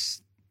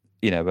it's,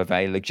 a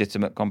very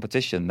legitimate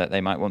competition that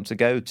they might want to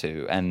go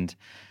to. And,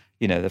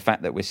 the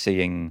fact that we're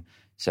seeing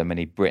so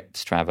many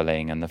Brits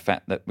travelling, and the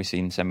fact that we've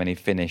seen so many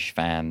Finnish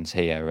fans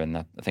here, and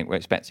I think we're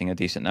expecting a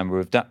decent number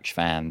of Dutch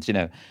fans,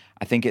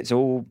 I think it's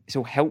all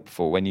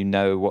helpful when you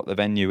know what the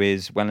venue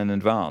is well in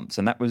advance.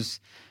 And that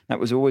was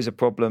always a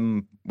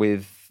problem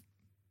with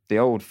the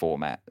old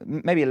format,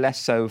 maybe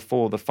less so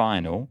for the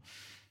final,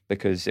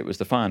 because it was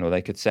the final,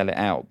 they could sell it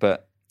out.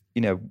 But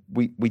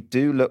we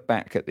do look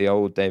back at the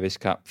old Davis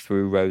Cup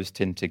through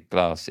rose-tinted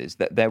glasses,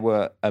 that there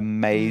were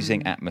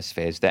amazing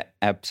atmospheres. There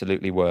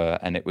absolutely were,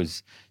 and it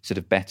was sort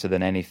of better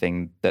than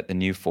anything that the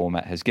new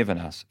format has given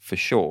us, for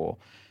sure.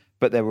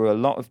 But there were a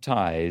lot of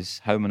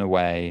ties, home and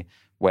away,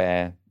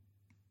 where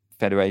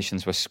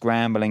federations were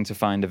scrambling to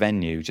find a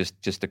venue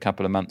just a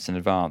couple of months in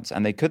advance,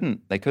 and they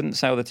couldn't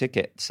sell the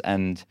tickets,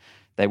 and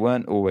they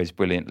weren't always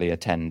brilliantly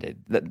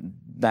attended.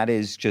 That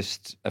is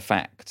just a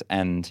fact,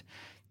 and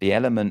the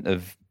element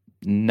of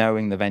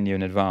knowing the venue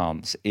in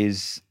advance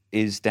is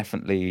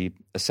definitely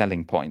a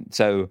selling point.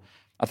 So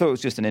I thought it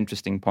was just an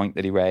interesting point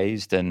that he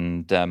raised,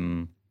 and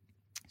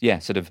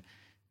sort of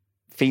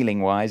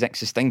feeling-wise,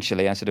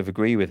 existentially, I sort of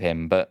agree with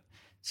him, but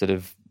sort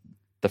of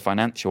the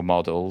financial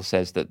model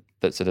says that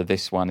sort of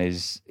this one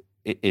is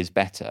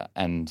better,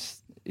 and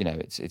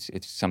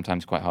it's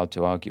sometimes quite hard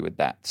to argue with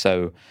that.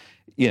 So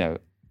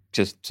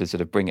just to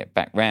sort of bring it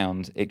back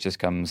round, it just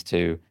comes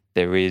to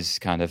there is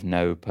kind of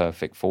no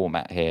perfect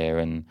format here.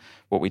 And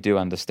what we do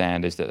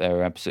understand is that there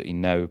are absolutely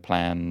no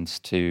plans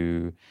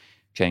to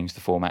change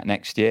the format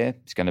next year.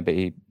 It's going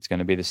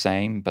to be the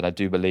same, but I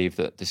do believe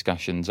that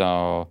discussions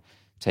are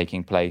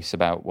taking place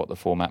about what the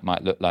format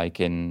might look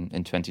like in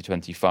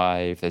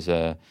 2025.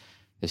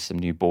 There's some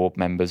new board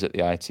members at the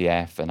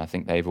ITF, and I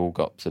think they've all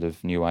got sort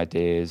of new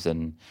ideas.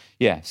 And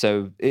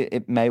so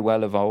it may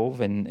well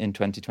evolve in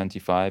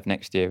 2025.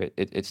 Next year,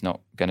 it's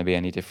not going to be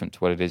any different to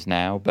what it is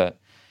now, but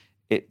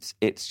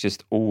it's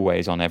just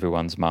always on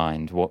everyone's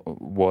mind.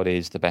 What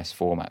is the best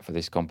format for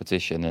this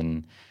competition?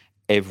 And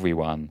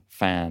everyone,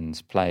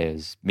 fans,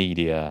 players,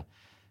 media,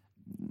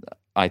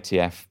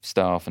 ITF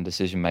staff and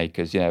decision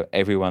makers,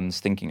 everyone's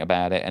thinking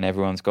about it, and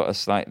everyone's got a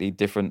slightly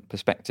different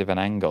perspective and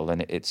angle,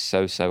 and it's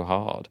so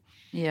hard.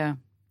 Yeah,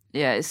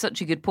 it's such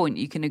a good point.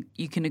 You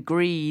can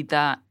agree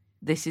that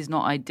this is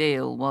not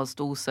ideal, whilst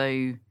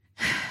also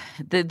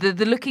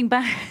the looking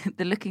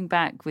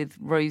back with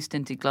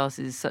rose-tinted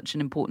glasses is such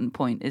an important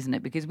point, isn't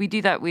it? Because we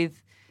do that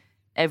with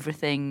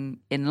everything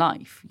in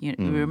life. We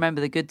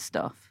remember the good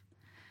stuff.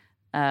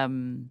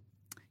 Good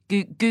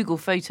Google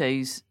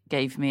Photos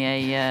gave me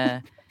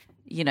a,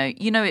 you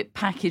know, it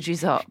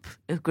packages up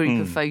a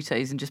group of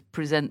photos and just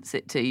presents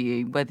it to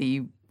you,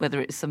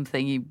 whether it's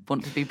something you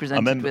want to be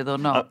presented with or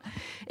not.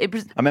 I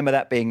remember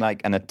that being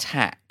like an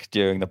attack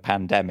during the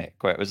pandemic,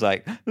 where it was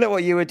like, look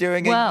what you were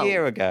doing a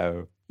year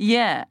ago.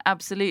 Yeah,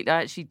 absolutely.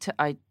 I actually,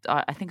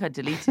 I think I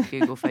deleted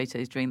Google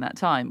Photos during that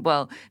time.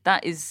 Well,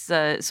 that is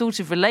sort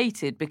of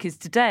related, because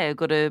today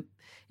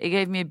it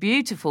gave me a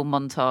beautiful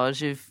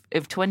montage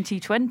of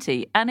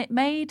 2020, and it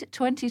made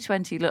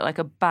 2020 look like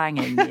a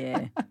banging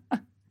year.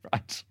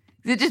 Right.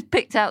 It just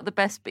picked out the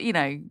best, you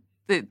know,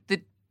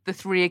 the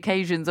 3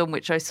 occasions on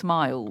which I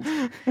smiled,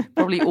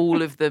 probably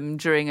all of them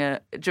during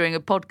a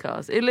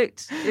podcast. It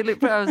looked.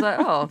 I was like,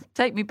 oh,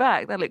 take me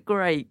back. That looked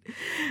great.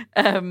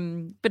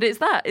 But it's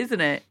that,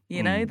 isn't it?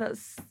 You know,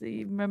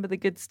 you remember the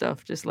good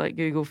stuff, just like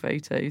Google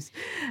Photos.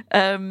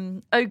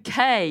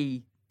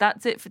 Okay,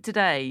 that's it for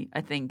today,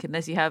 I think.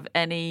 Unless you have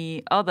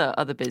any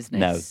other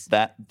business.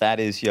 No, that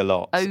is your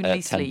lot. Only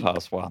at sleep.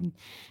 1:10.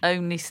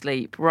 Only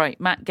sleep.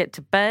 Right, Matt, get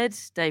to bed.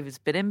 David's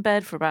been in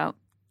bed for about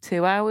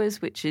 2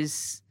 hours, which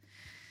is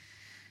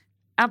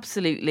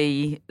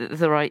absolutely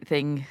the right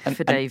thing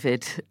for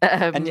David.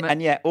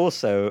 And yet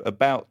also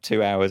about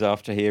 2 hours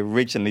after he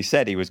originally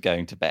said he was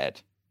going to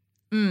bed.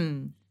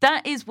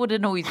 That is what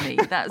annoys me.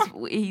 That's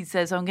he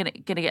says, I'm gonna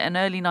get an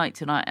early night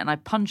tonight, and I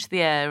punch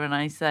the air and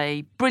I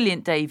say,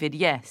 brilliant, David,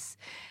 yes.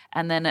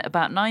 And then at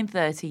about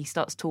 9:30 he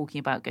starts talking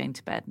about going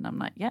to bed, and I'm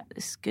like, yeah,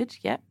 this is good,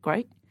 yeah,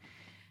 great.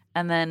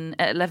 And then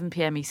at 11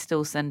 p.m. he's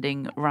still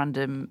sending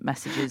random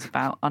messages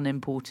about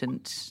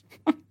unimportant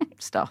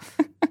stuff.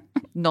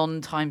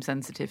 Non-time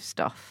sensitive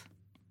stuff.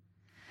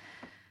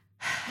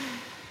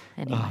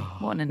 Anyway,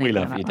 what an enigma. We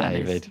love you,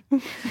 David.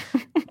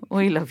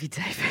 We love you,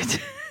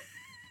 David.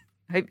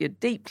 I hope you're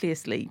deeply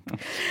asleep.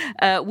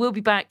 We'll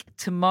be back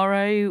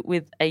tomorrow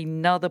with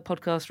another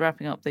podcast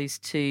wrapping up those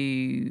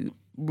 2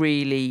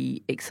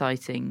 really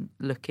exciting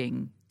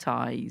looking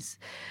ties.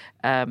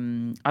 I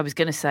was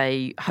going to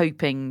say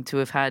hoping to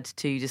have had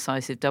 2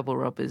 decisive double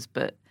rubbers,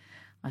 but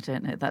I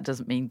don't know. That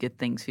doesn't mean good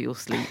things for your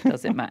sleep,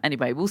 does it, Matt?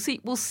 Anyway, we'll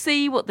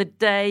see what the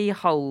day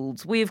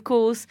holds. We, of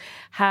course,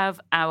 have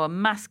our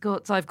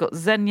mascots. I've got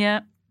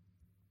Xenia.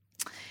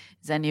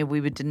 Xenia,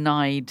 we were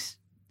denied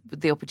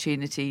the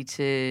opportunity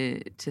to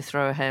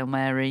throw a Hail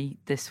Mary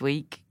this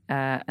week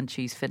and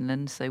choose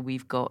Finland. So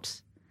we've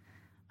got,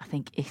 I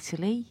think,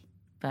 Italy,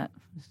 but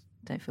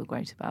don't feel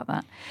great about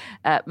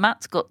that.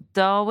 Matt's got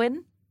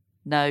Darwin.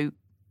 No.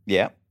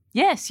 Yeah.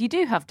 Yes, you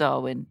do have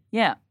Darwin.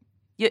 Yeah.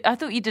 I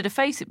thought you did a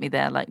face at me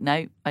there, like,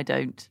 no, I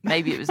don't.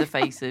 Maybe it was a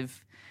face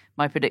of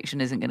my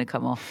prediction isn't going to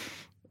come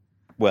off.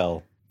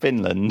 Well,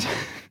 Finland.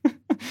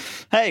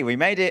 Hey, we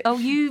made it. Oh,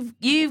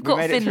 you've got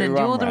Finland.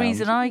 You're the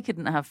reason I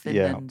couldn't have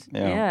Finland.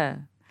 Yeah.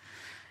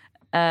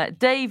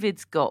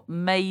 David's got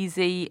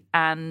Maisie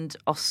and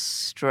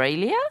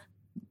Australia.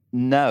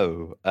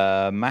 No,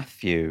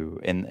 Matthew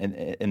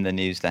in the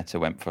newsletter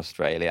went for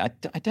Australia.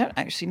 I don't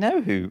actually know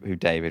who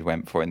David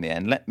went for in the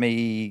end. Let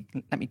me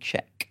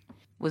check.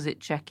 Was it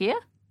Czechia?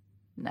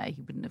 No,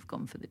 he wouldn't have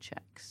gone for the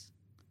Czechs.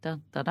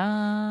 Dun, da, da.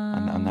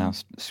 I'm now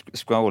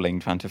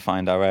scrolling, trying to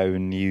find our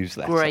own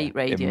newsletter. Great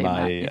radio, in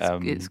my,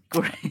 it's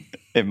great.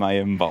 In my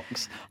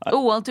inbox.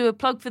 I'll do a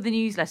plug for the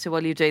newsletter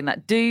while you're doing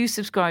that. Do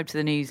subscribe to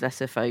the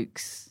newsletter,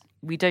 folks.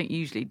 We don't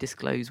usually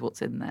disclose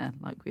what's in there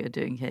like we are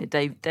doing here.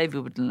 David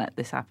wouldn't let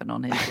this happen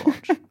on his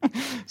watch.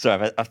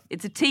 So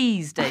it's a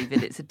tease,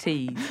 David. It's a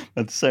tease. I've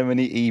had so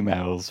many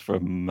emails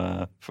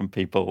from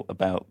people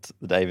about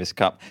the Davis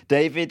Cup.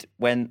 David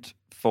went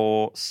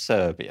for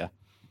Serbia.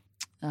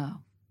 Oh,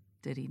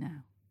 did he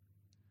now?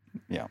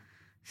 Yeah.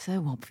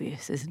 So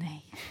obvious, isn't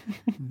he?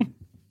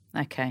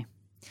 Okay.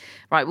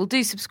 Right, we'll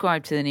do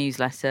subscribe to the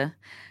newsletter.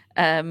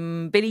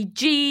 Billie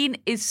Jean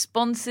is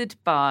sponsored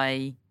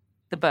by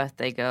the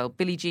birthday girl.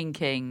 Billie Jean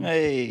King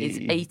is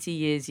 80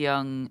 years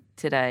young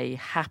today.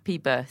 Happy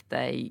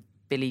birthday,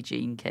 Billie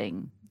Jean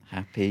King.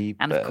 Happy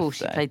And birthday. of course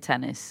she played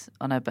tennis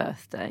on her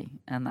birthday,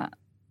 and that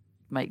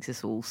makes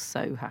us all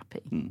so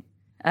happy.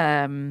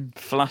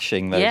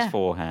 Flashing those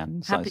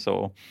forehands, I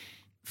saw.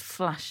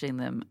 Flashing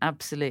them,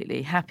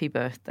 absolutely. Happy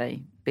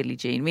birthday, Billie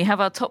Jean. We have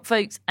our top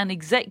folks and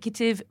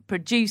executive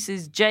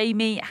producers,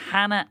 Jamie,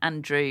 Hannah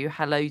and Drew.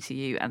 Hello to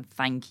you and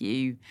thank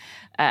you.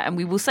 And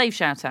we will save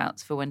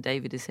shout-outs for when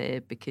David is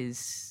here,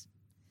 because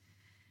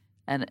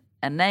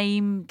a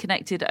name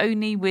connected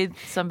only with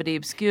somebody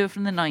obscure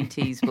from the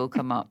 90s will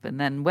come up. And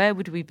then where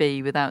would we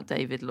be without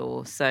David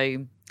Law?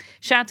 So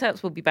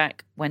shout-outs will be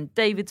back when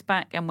David's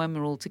back and when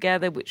we're all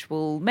together, which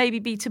will maybe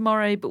be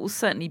tomorrow, but will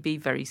certainly be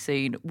very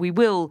soon. We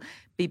will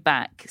be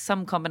back,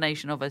 some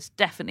combination of us,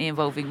 definitely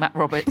involving Matt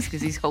Roberts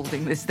because he's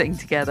holding this thing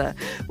together.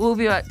 We'll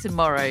be back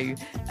tomorrow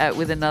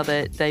with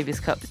another Davis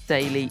Cup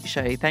Daily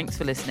show. Thanks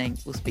for listening.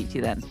 We'll speak to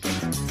you then.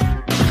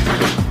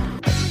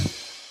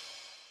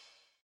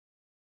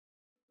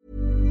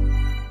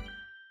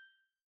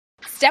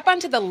 Step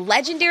onto the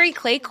legendary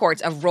clay courts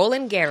of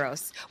Roland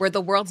Garros, where the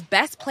world's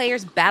best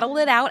players battle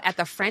it out at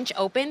the French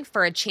Open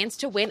for a chance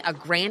to win a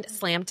Grand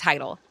Slam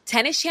title.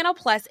 Tennis Channel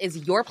Plus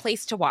is your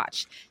place to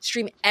watch.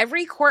 Stream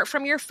every court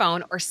from your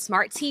phone or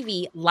smart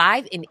TV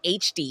live in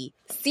HD.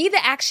 See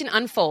the action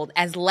unfold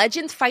as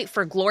legends fight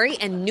for glory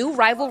and new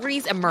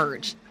rivalries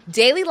emerge.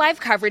 Daily live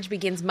coverage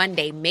begins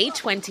Monday, May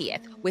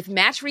 20th, with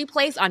match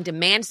replays on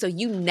demand so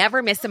you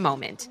never miss a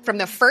moment. From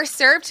the first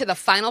serve to the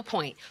final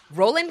point,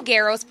 Roland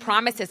Garros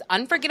promises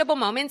unforgettable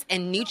moments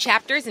and new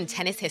chapters in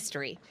tennis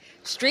history.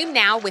 Stream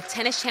now with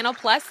Tennis Channel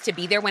Plus to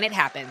be there when it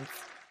happens.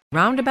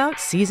 Roundabout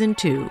Season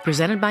 2,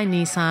 presented by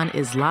Nissan,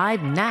 is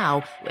live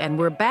now, and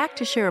we're back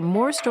to share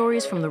more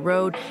stories from the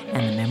road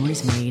and the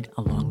memories made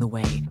along the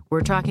way.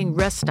 We're talking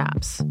rest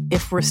stops,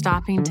 if we're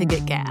stopping to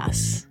get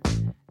gas.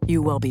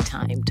 You will be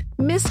timed.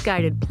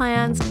 Misguided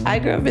plans. I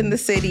grew up in the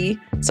city,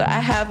 so I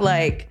have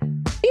a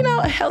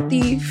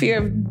healthy fear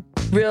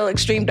of real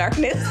extreme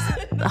darkness.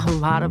 A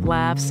lot of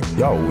laughs.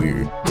 Y'all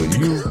weird, but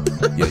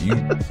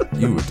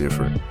you were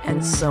different.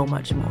 And so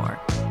much more.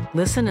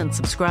 Listen and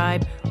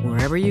subscribe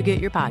wherever you get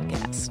your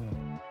podcasts.